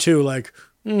part 2, like,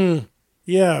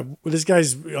 yeah, this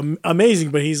guy's amazing,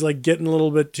 but he's like getting a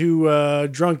little bit too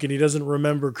drunk and he doesn't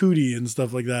remember Cootie and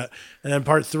stuff like that. And then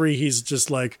part 3, he's just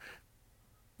like,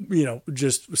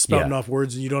 just spouting Yeah. off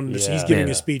words and you don't understand. Yeah. He's giving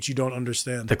Man, a speech you don't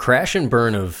understand. The crash and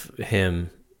burn of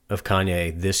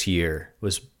Kanye this year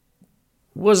was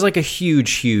like a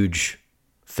huge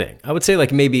thing. I would say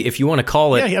like maybe if you want to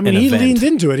call it Yeah, I mean, an he event. leaned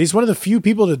into it. He's one of the few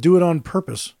people to do it on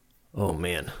purpose. Oh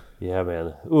man. Yeah,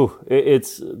 man. Ooh,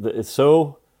 it's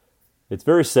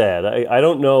very sad. I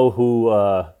don't know who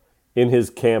in his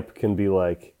camp can be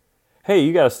like, hey,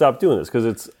 you got to stop doing this,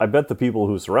 because I bet the people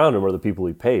who surround him are the people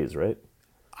he pays, right?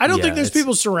 I don't Yeah, think there's it's-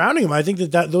 people surrounding him. I think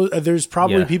there's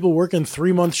probably Yeah. people working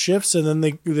 3-month shifts and then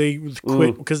they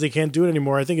quit because they can't do it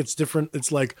anymore. I think it's different.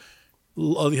 It's like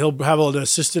he'll have an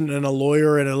assistant and a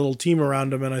lawyer and a little team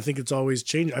around him, and I think it's always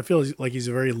changed. I feel like he's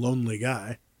a very lonely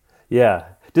guy. Yeah.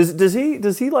 Does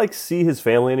he like see his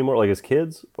family anymore, like his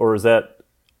kids, or is that?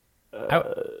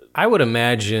 I would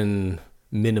imagine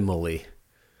minimally.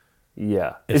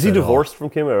 Yeah. If Is he at all. divorced from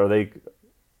Kim, or are they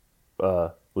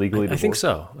legally divorced?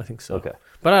 I think so. Okay.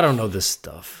 But I don't know this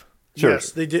stuff. Sure.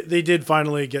 Yes, they did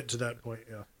finally get to that point.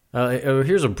 Yeah.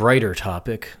 Here's a brighter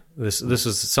topic. This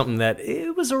is something that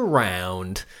it was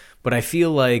around, but I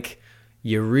feel like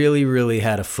you really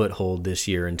had a foothold this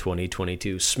year in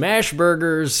 2022. Smash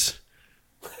burgers,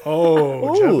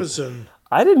 Oh, Ooh. Jefferson.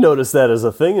 I didn't notice that as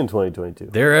a thing in 2022.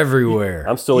 they're everywhere.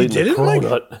 I'm still You eating the didn't, Mike?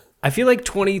 cronut. I feel like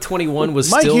 2021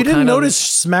 was Mike, still you didn't kind of notice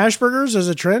smash burgers as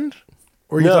a trend?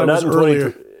 Or you No, thought it not was in earlier?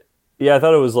 2022. Yeah, I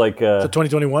thought it was like. The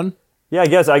 2021? Yeah, I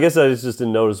guess I just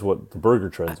didn't notice what the burger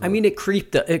trends were. I mean, it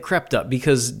crept up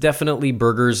because definitely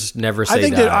burgers never say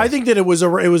I think that it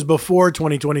was before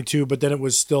 2022, but then it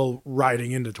was still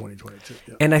riding into 2022.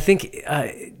 Yeah. And I think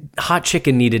hot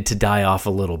chicken needed to die off a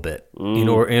little bit in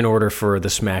order for the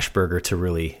smash burger to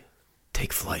really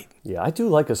take flight. Yeah, I do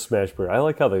like a smash burger. I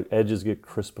like how the edges get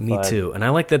crispified. Me too. And I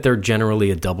like that they're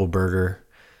generally a double burger.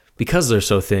 Because they're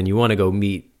so thin, you want to go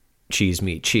meat, cheese.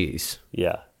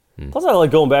 Yeah. Plus, I like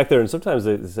going back there, and sometimes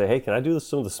they say, "Hey, can I do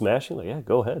some of the smashing?" Like, yeah,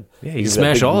 go ahead. Yeah, you Use can that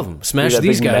smash big- all of them. Smash use that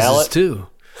these big guys mallet. too.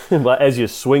 But as you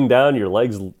swing down, your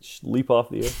legs leap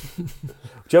off the air.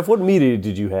 Jeff, what media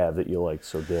did you have that you liked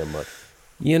so damn much?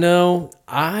 You know,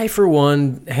 I, for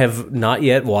one, have not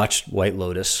yet watched White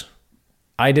Lotus.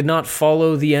 I did not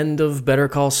follow the end of Better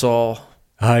Call Saul.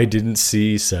 I didn't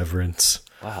see Severance.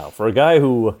 Wow, for a guy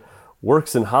who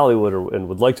works in Hollywood and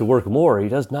would like to work more, he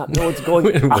does not know what's going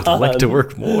on. Would like to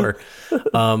work more.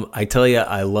 I tell you,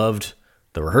 I loved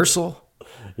The Rehearsal,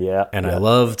 Yeah, and yeah. I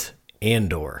loved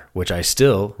Andor, which I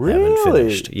still haven't Really?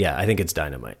 finished. Yeah, I think it's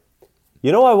dynamite.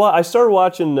 You know, I started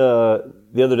watching the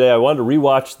other day. I wanted to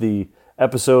rewatch the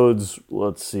episodes.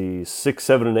 Let's see, 6,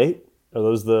 7, and 8. Are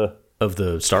those the Of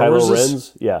the Star Kylo Wars?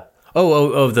 Ren's? Yeah.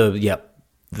 Of the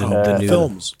new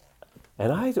Films.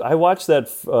 And I watched that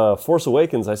Force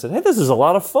Awakens. I said, hey, this is a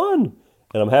lot of fun.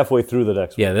 And I'm halfway through the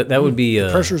next one. Yeah, that would be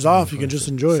Pressure's off. You can just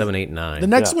enjoy 7, it. 8, 9. The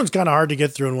next Yeah. one's kind of hard to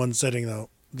get through in one setting, though.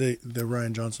 The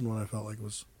Ryan Johnson one I felt like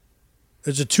was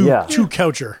it's a two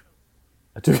coucher.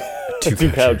 Two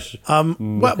couch.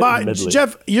 But medley.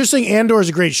 Jeff, you're saying Andor is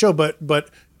a great show, but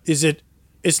is it?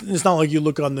 It's not like you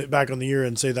look back on the year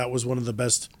and say that was one of the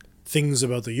best things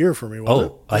about the year for me. Was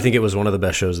it? I think it was one of the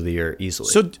best shows of the year, easily.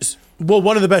 So,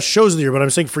 one of the best shows of the year. But I'm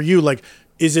saying for you, like,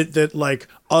 is it that like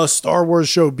a Star Wars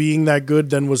show being that good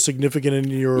then was significant in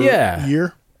your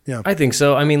year? Yeah, I think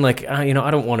so. I mean, like, I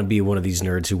don't want to be one of these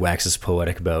nerds who waxes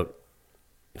poetic about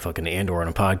fucking Andor on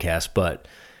a podcast, but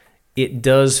it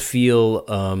does feel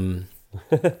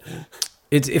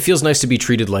it feels nice to be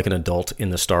treated like an adult in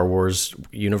the Star Wars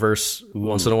universe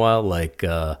once in a while. Like,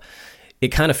 it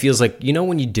kind of feels like,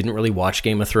 when you didn't really watch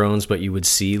Game of Thrones, but you would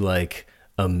see like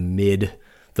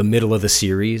the middle of the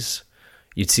series,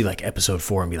 you'd see like episode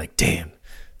 4 and be like, damn,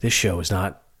 this show is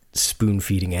not spoon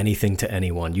feeding anything to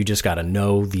anyone. You just got to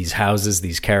know these houses,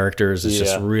 these characters. It's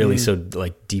just really so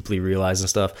like deeply realized and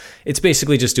stuff. It's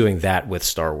basically just doing that with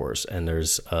Star Wars, and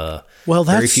there's that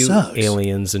very few sucks.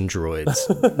 aliens and droids.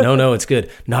 No, it's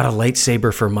good. Not a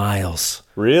lightsaber for Miles.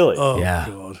 Really? Yeah,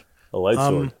 God. A light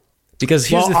sword. because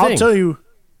here's the I'll thing. tell you.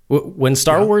 When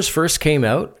Star Wars first came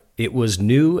out, it was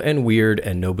new and weird,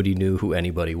 and nobody knew who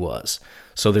anybody was.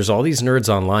 So there's all these nerds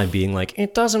online being like,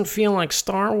 it doesn't feel like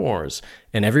Star Wars.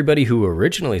 And everybody who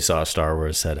originally saw Star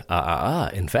Wars said,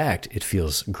 in fact, it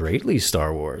feels greatly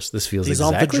Star Wars. This feels These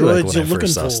aren't the exactly like droids when I you're looking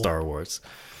first saw for. Star Wars.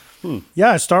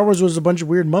 Yeah, Star Wars was a bunch of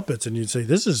weird Muppets, and you'd say,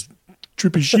 "This is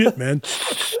trippy shit, man."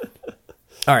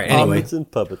 All right, anyway. Puppets and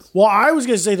puppets. Well, I was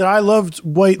going to say that I loved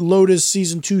White Lotus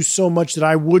season 2 so much that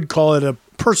I would call it a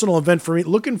personal event for me.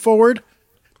 Looking forward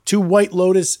to White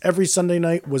Lotus every Sunday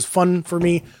night was fun for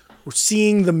me.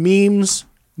 Seeing the memes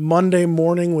Monday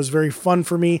morning was very fun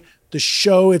for me. The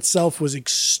show itself was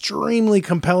extremely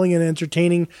compelling and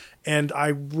entertaining, and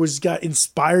I got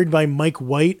inspired by Mike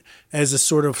White as a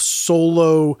sort of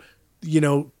solo,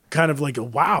 kind of like,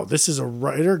 wow, this is a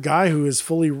writer guy who is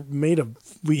fully made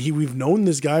we've known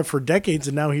this guy for decades,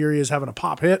 and now here he is having a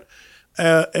pop hit.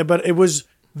 But it was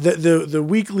the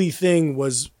weekly thing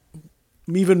was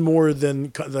even more than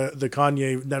the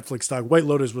Kanye Netflix stock. White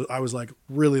Lotus I was like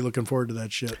really looking forward to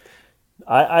that shit.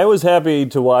 I was happy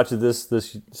to watch it this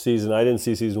season. I didn't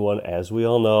see season 1, as we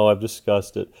all know. I've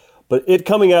discussed it. But it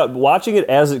coming out, watching it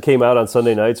as it came out on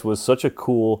Sunday nights was such a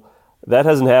cool... That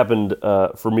hasn't happened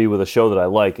for me with a show that I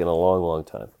like in a long, long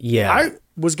time. Yeah. I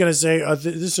was going to say,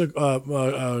 this is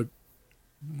a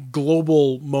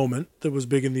global moment that was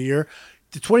big in the year.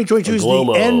 The 2022 is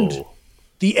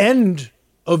the end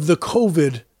of the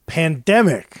COVID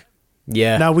pandemic.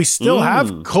 Yeah. Now, we still have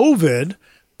COVID,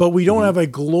 but we don't have a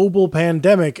global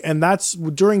pandemic, and that's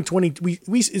during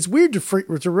it's weird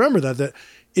to remember that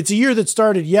it's a year that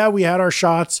started. Yeah, we had our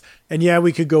shots, and yeah,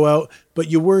 we could go out, but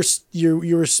you were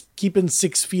keeping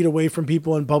 6 feet away from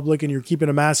people in public, and you're keeping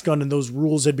a mask on, and those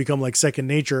rules had become like second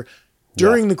nature.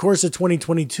 During the course of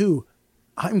 2022,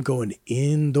 I'm going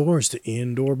indoors to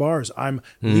indoor bars. I'm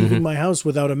leaving my house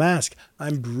without a mask.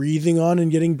 I'm breathing on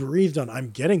and getting breathed on.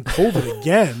 I'm getting COVID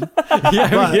again.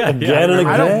 Again and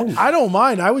again. I don't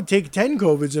mind. I would take 10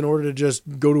 COVIDs in order to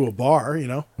just go to a bar,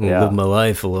 Live my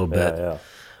life a little bit. Yeah.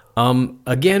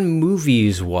 Again,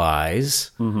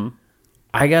 movies-wise,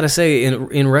 I got to say,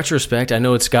 in retrospect, I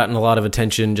know it's gotten a lot of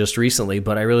attention just recently,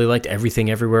 but I really liked Everything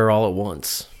Everywhere All at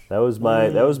Once. That was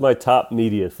my top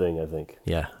media thing, I think.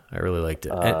 Yeah, I really liked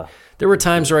it. And there were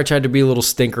times where I tried to be a little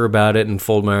stinker about it and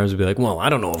fold my arms and be like, well, I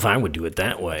don't know if I would do it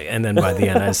that way. And then by the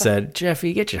end I said,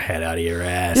 Jeffy, get your head out of your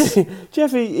ass.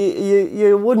 Jeffy,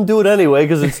 you wouldn't do it anyway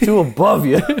because it's too above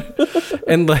you.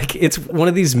 And like, it's one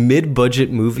of these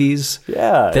mid-budget movies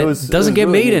that doesn't get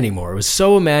made anymore. It was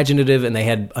so imaginative, and they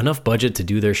had enough budget to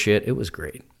do their shit. It was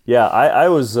great. Yeah, I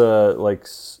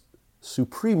was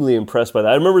supremely impressed by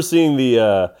that. I remember seeing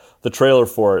the trailer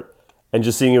for it and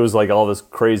just seeing it was like all this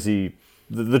crazy.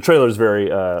 The trailer is very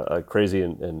crazy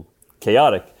and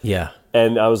chaotic. Yeah.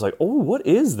 And I was like, oh, what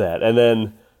is that? And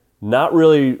then not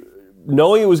really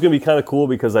knowing it was going to be kind of cool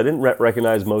because I didn't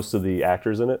recognize most of the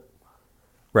actors in it.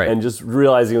 Right. And just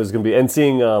realizing it was going to be, and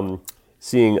seeing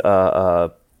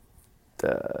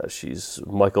she's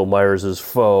Michael Myers'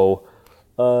 foe,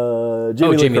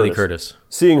 Jamie Lee Curtis.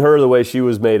 Seeing her the way she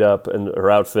was made up and her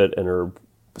outfit and her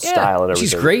style and everything.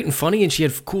 She's great and funny, and she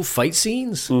had cool fight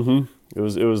scenes. Mm-hmm. It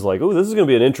was like, oh, this is going to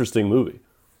be an interesting movie.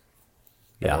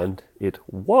 Yeah. And it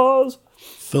was.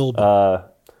 Filled.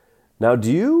 Now, do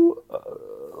you...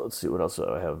 let's see, what else do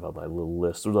I have on my little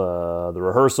list? The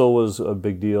rehearsal was a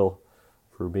big deal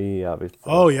for me, obviously.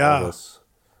 Oh, yeah.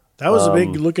 That was a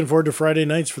big looking forward to Friday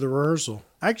nights for the rehearsal.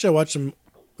 Actually, I watched them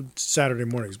Saturday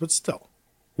mornings, but still.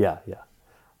 Yeah.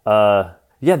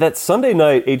 That Sunday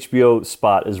night HBO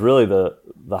spot is really the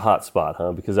hot spot,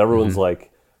 huh? Because everyone's like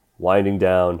winding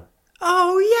down.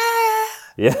 Oh,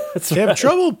 yeah. Yeah. They have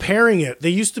trouble pairing it. They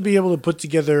used to be able to put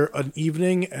together an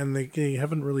evening, and they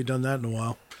haven't really done that in a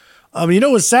while. You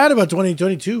know what's sad about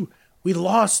 2022? We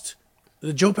lost.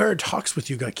 The Joe Parrott Talks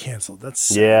With You got canceled. That's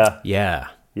sad. Yeah.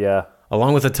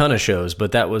 Along with a ton of shows,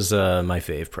 but that was my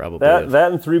fave probably.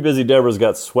 That and Three Busy Debras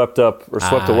got swept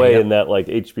away in that like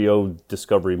HBO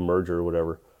Discovery merger or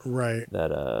whatever. Right.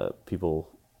 That people.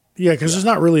 Yeah, because there's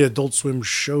not really Adult Swim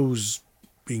shows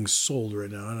being sold right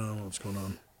now. I don't know what's going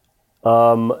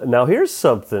on. Now here's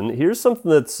something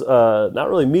that's not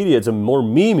really media. It's a more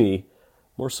memey,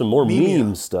 some more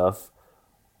meme stuff.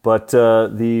 But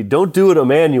the Don't Do It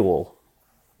Emmanuel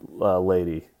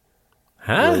lady.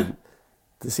 Huh?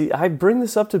 See, I bring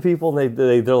this up to people, and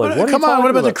they're like, "What? Come on! What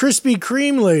about the Krispy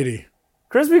Kreme lady?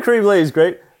 Krispy Kreme lady's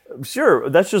great. Sure,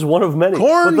 that's just one of many.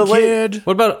 Corn kid.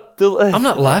 What about? I'm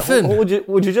not laughing. Would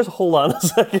you just hold on a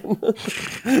second?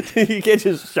 You can't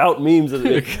just shout memes at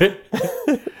me. Okay.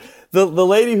 The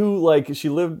lady who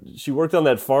she worked on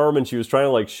that farm, and she was trying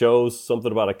to show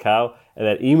something about a cow, and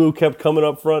that emu kept coming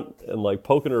up front and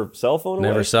poking her cell phone away.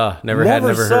 Never saw. Never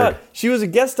heard. She was a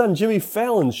guest on Jimmy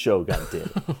Fallon's show. Goddamn.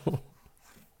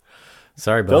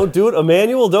 Sorry, bud. Don't do it,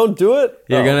 Emmanuel. Don't do it.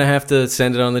 You're gonna have to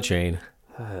send it on the chain.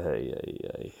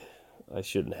 I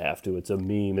shouldn't have to. It's a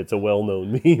meme. It's a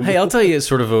well-known meme. Hey, I'll tell you, it's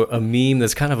sort of a meme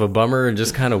that's kind of a bummer and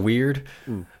just kind of weird.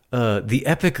 The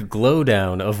epic glow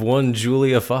down of one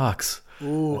Julia Fox.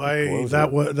 Ooh,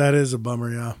 that is a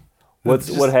bummer. Yeah.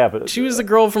 What happened? She was the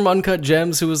girl from Uncut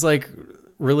Gems who was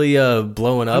really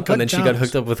blowing up, and then she got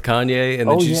hooked up with Kanye,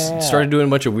 and then she started doing a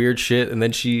bunch of weird shit, and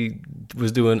then she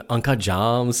was doing Uncut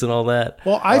Gems and all that.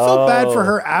 Well, I felt bad for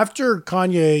her after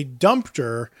Kanye dumped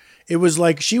her. It was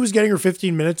like she was getting her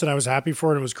 15 minutes, and I was happy for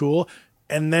her, and it was cool.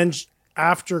 And then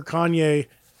after Kanye,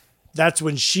 that's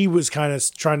when she was kind of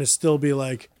trying to still be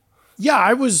like, yeah,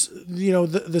 I was,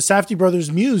 the Safdie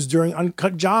brothers muse during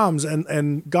Uncut Gems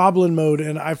and Goblin Mode,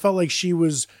 and I felt like she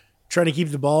was trying to keep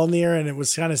the ball in the air, and it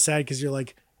was kind of sad because you're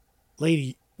like,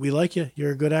 lady, we like you,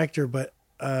 you're a good actor, but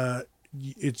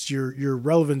it's your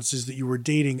relevance is that you were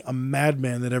dating a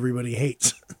madman that everybody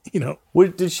hates.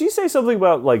 Did she say something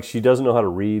about like she doesn't know how to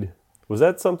read? Was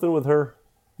that something with her?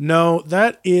 No,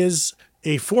 that is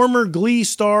a former Glee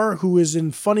star who is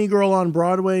in Funny Girl on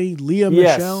Broadway, Leah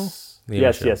Michele. Yes.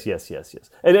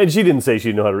 And she didn't say she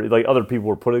didn't know how to read. Like other people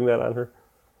were putting that on her.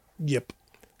 Yep.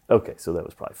 Okay, so that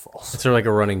was probably false. It's sort of like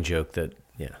a running joke that,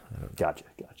 Gotcha.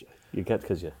 You got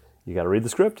because you got to read the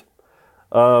script.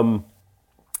 You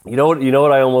know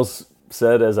what I almost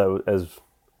said as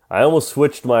I almost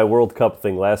switched my World Cup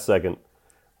thing last second,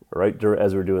 right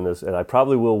as we were doing this, and I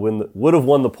probably would have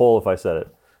won the poll if I said it.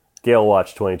 Gale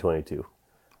Watch 2022.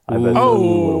 I bet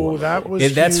that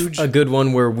was that's huge. a good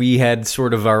one where we had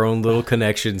sort of our own little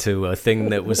connection to a thing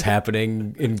that was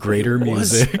happening in greater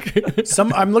music.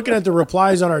 I'm looking at the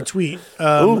replies on our tweet,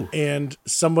 and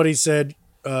somebody said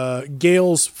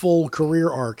Gale's full career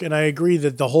arc, and I agree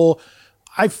that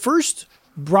I first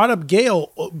brought up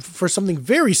Gale for something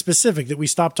very specific that we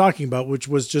stopped talking about, which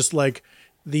was just like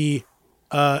the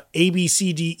A B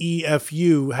C D E F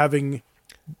U having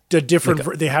the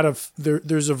different. They had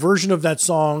there's a version of that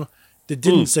song that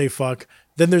didn't say fuck.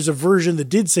 Then there's a version that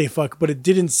did say fuck, but it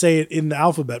didn't say it in the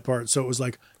alphabet part. So it was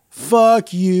like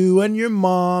fuck you and your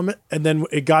mom, and then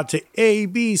it got to A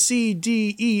B C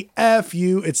D E F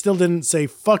U. It still didn't say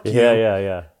fuck you.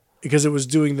 Yeah. Because it was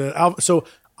doing the alphabet. So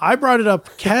I brought it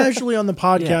up casually on the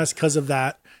podcast because of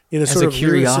that, in a sort of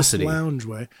curiosity lounge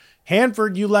way.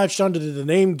 Hanford, you latched onto the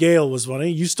name Gale was funny.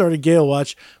 You started Gale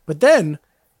Watch, but then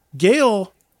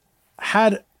Gale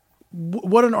had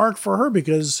what an arc for her,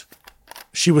 because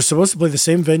she was supposed to play the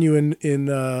same venue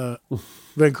in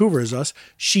Vancouver as us.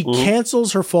 She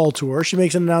cancels her fall tour. She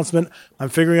makes an announcement. I'm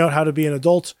figuring out how to be an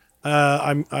adult.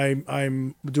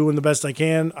 I'm doing the best I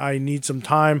can. I need some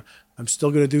time. I'm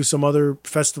still going to do some other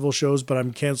festival shows, but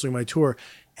I'm canceling my tour.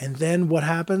 And then what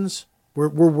happens? We're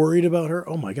worried about her.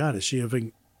 Oh my God, is she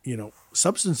having,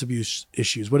 substance abuse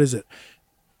issues? What is it?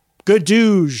 Good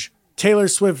douche. Taylor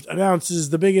Swift announces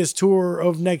the biggest tour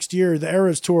of next year, the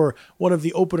Eras Tour. One of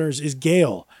the openers is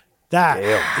Gale. That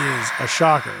is a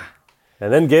shocker.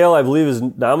 And then Gale, I believe, is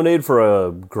nominated for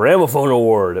a Gramophone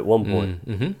Award at one point.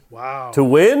 Mm-hmm. Wow. To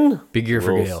win? Big year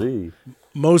for we'll Gale. See.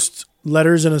 Most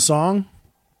letters in a song?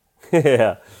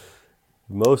 Yeah.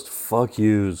 Most fuck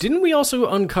yous. Didn't we also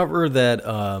uncover that,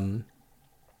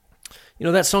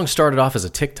 that song started off as a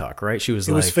TikTok, right? She was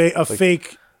It was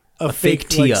a fake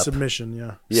tee-up submission,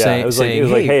 yeah. Yeah, it was like,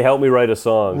 hey, help me write a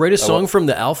song. Write a song from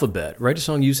the alphabet. Write a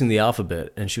song using the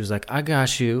alphabet. And she was like, I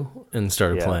got you, and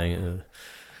started playing it.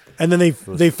 And then they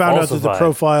found out that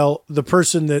falsified. the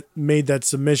person that made that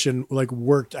submission,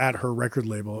 worked at her record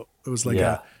label. It was like,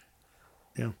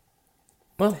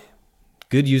 Well,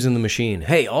 good using the machine.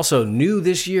 Hey, also new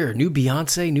this year, new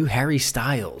Beyonce, new Harry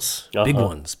Styles. Big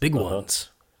ones. But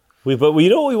you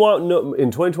know what we want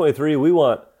in 2023? We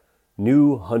want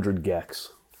new 100 gecs.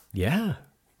 Yeah.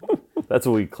 That's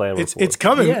what we clamor for. It's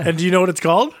coming. Yeah. And do you know what it's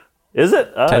called? Is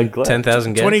it? 10,000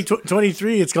 gecs.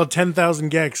 2023, it's called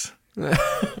 10,000 gecs.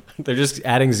 They're just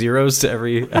adding zeros to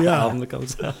every album that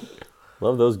comes out.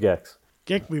 Love those gecs.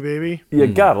 Geck me, baby. You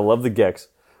gotta love the gecs.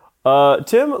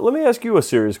 Tim, let me ask you a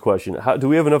serious question. Do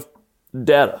we have enough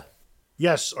data?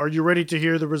 Yes. Are you ready to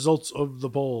hear the results of the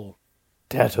poll?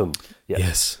 Datum.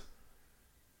 Yes.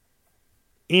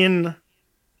 In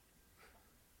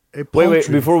a poultry...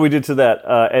 Wait, before we get to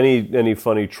that, any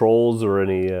funny trolls or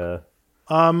any...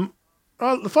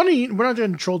 funny, we're not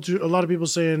getting trolled too. A lot of people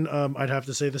saying, I'd have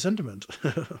to say the sentiment.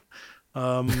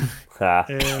 And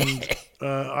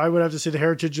I would have to say the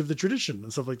heritage of the tradition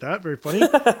and stuff like that. Very funny.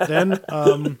 Then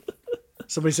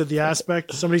somebody said the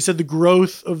aspect. Somebody said the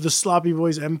growth of the Sloppy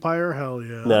Boys empire. Hell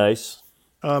yeah. Nice.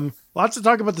 Lots of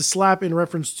talk about the slap in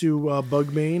reference to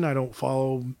Bugmain. I don't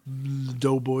follow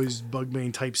Doughboys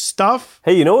Bugmain type stuff.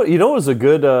 Hey, you know what? You know what was a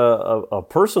good, a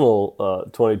personal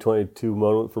 2022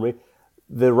 moment for me?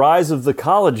 The Rise of the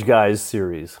College Guys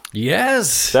series.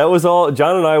 Yes. That was all.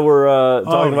 John and I were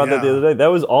talking about that the other day. That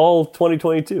was all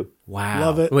 2022. Wow.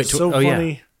 Love it. So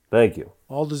funny. Yeah. Thank you.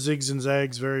 All the zigs and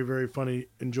zags. Very, very funny.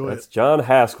 Enjoy That's it. John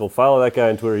Haskell. Follow that guy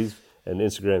on Twitter and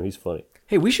Instagram. He's funny.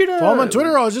 Hey, we should follow him on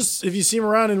Twitter. Or just if you see him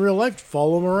around in real life,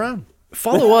 follow him around.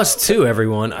 Follow us too,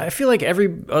 everyone. I feel like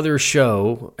every other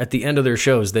show, at the end of their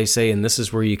shows, they say, and this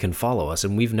is where you can follow us,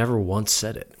 and we've never once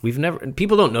said it.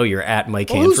 People don't know you're at Mike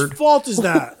Well, Hanford. whose fault is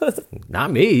that?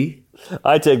 Not me.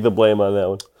 I take the blame on that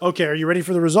one. Okay, are you ready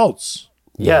for the results?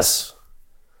 Yes.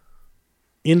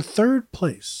 In third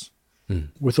place,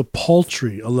 with a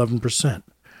paltry 11%,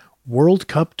 World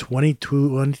Cup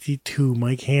 2022,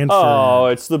 Mike Hanford. Oh,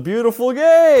 it's the beautiful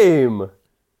game.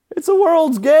 It's a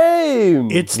world's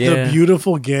game. It's Yeah. the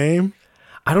beautiful game.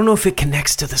 I don't know if it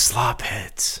connects to the slop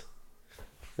heads.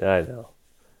 I know.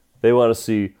 They want to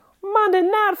see Monday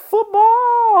Night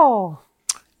Football.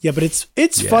 Yeah, but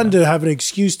it's fun to have an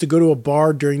excuse to go to a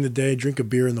bar during the day, drink a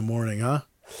beer in the morning, huh?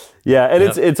 Yeah, and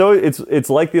Yep. it's always it's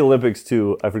like the Olympics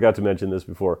too. I forgot to mention this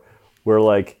before, where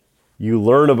like you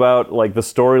learn about like the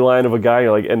storyline of a guy,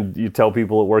 like, and you tell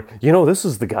people at work, this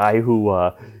is the guy who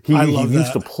he love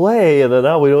used that. to play, and then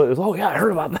now we don't. Oh yeah, I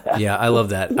heard about that. Yeah, I love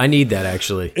that. I need that,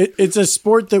 actually. It's a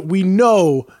sport that we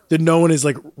know that no one is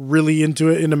like really into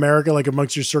it in America, like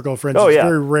amongst your circle of friends. Oh, It's yeah.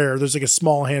 very rare. There's like a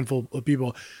small handful of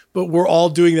people, but we're all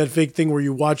doing that fake thing where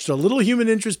you watched a little human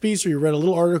interest piece or you read a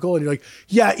little article and you're like,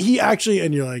 yeah, he actually,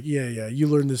 and you're like, yeah, you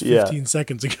learned this 15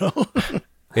 seconds ago.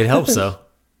 It helps, though.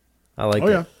 I like Oh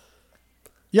it. yeah.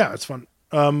 Yeah, it's fun.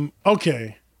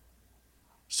 Okay.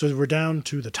 So we're down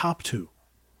to the top two.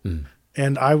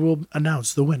 And I will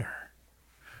announce the winner.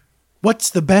 What's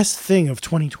the best thing of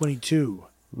 2022?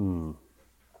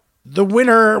 The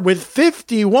winner with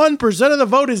 51% of the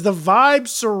vote is the vibe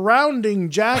surrounding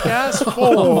Jackass 4.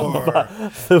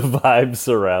 The vibe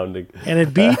surrounding. And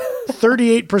it beat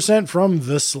 38% from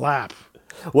The Slap.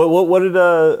 What did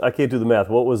I can't do the math.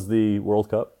 What was the World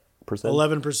Cup percent?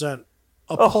 11%.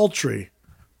 A paltry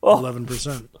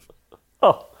 11%.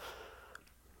 Oh,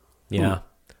 Yeah.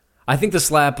 I think the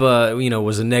slap,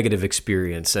 was a negative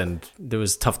experience, and it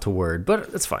was tough to word, but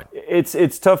it's fine.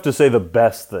 it's tough to say the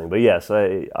best thing, but yes,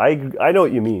 I know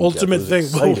what you mean. Jeff. Ultimate It was thing.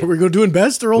 Well, exciting. we're going doing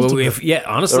best or ultimate? Well,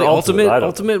 honestly, Or ultimate, I don't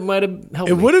ultimate might have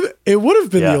helped it me. would have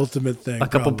been Yeah. the ultimate thing. A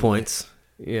couple probably. points.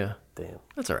 Yeah. Damn.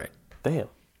 That's all right. Damn.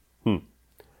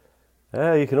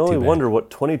 You can only Too bad. wonder what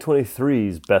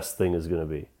 2023's best thing is going to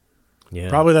be. Yeah.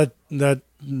 Probably that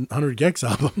 100 Gex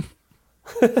album.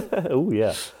 Oh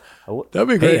yeah. That'd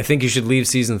be Hey, great. I think you should leave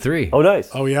season 3. Oh nice.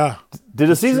 Oh yeah. Did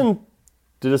a season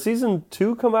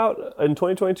 2 come out in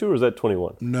 2022 or was that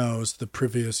 21? No, it's the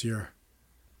previous year.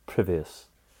 Previous.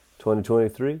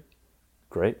 2023.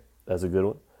 Great. That's a good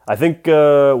one. I think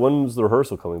when's the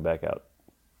rehearsal coming back out?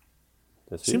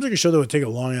 This year? Seems like a show that would take a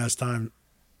long ass time.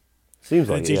 Seems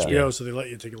And like it's it, HBO, yeah. so they let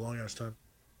you take a long ass time.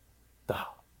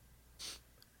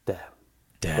 Damn.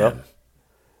 Damn. Well,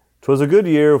 'twas a good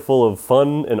year full of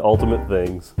fun and ultimate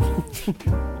things.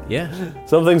 Yeah.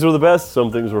 Some things were the best,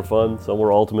 some things were fun, some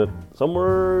were ultimate, some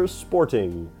were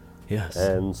sporting, Yes.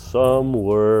 and some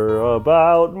were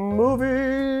about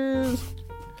movies.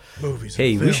 Movies.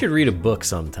 Hey, and we film. should read a book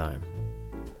sometime.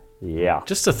 Yeah.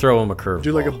 Just to throw him a curveball.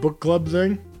 do like a book club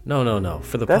thing. No.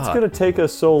 For the That's pod. going to take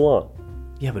us so long.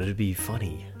 Yeah, but it'd be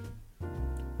funny.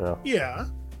 Yeah.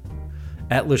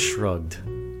 Atlas Shrugged.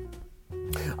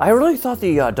 I really thought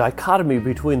the dichotomy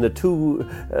between the two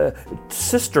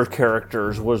sister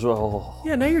characters was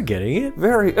Yeah, now you're getting it.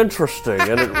 very interesting,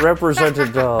 and it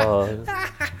represented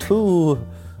two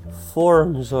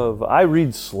forms of. I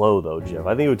read slow though, Jeff.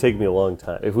 I think it would take me a long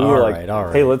time if we were All like, right, all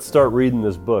right. "Hey, let's start reading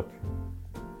this book."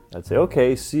 I'd say,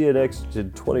 "Okay, see you next to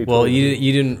 2020." Well,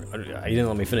 you didn't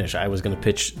let me finish. I was going to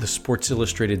pitch the Sports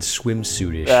Illustrated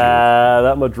swimsuit issue.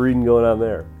 that much reading going on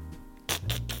there.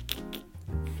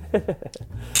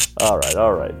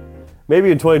 All right.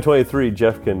 Maybe in 2023,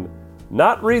 Jeff can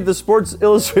not read the Sports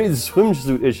Illustrated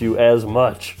swimsuit issue as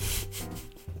much.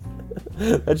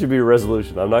 That should be a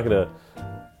resolution. I'm not going to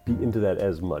be into that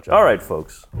as much. All right,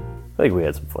 folks. I think we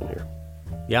had some fun here.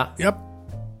 Yeah. Yep.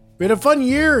 We had a fun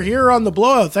year here on The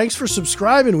Blowout. Thanks for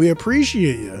subscribing. We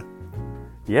appreciate you.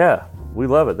 Yeah, we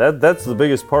love it. That's the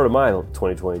biggest part of my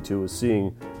 2022 was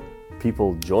seeing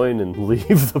people join and leave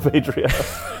the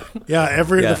Patreon. Yeah, Yeah.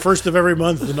 the first of every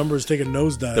month, the numbers take a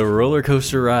nosedive. The roller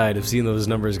coaster ride of seeing those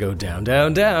numbers go down,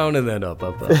 down, down, and then up,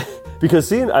 up, up.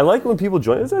 Because I like when people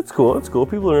join. That's cool. That's cool.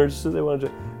 People are interested. They want to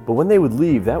join. But when they would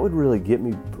leave, that would really get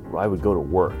me. I would go to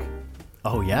work.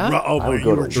 Oh, yeah? Oh, I boy, would you go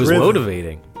were to- It was driven.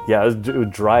 motivating. Yeah, it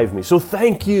would drive me. So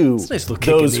thank you, It's a nice little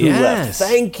kick those in the who ass.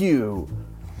 left. Thank you.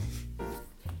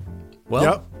 Well,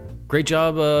 Yep. great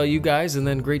job, you guys, and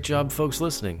then great job, folks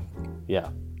listening. Yeah.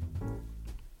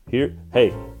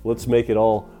 Hey, let's make it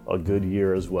all a good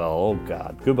year as well. Oh,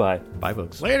 God. Goodbye. Bye,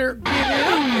 folks. Later.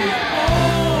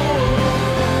 Oh!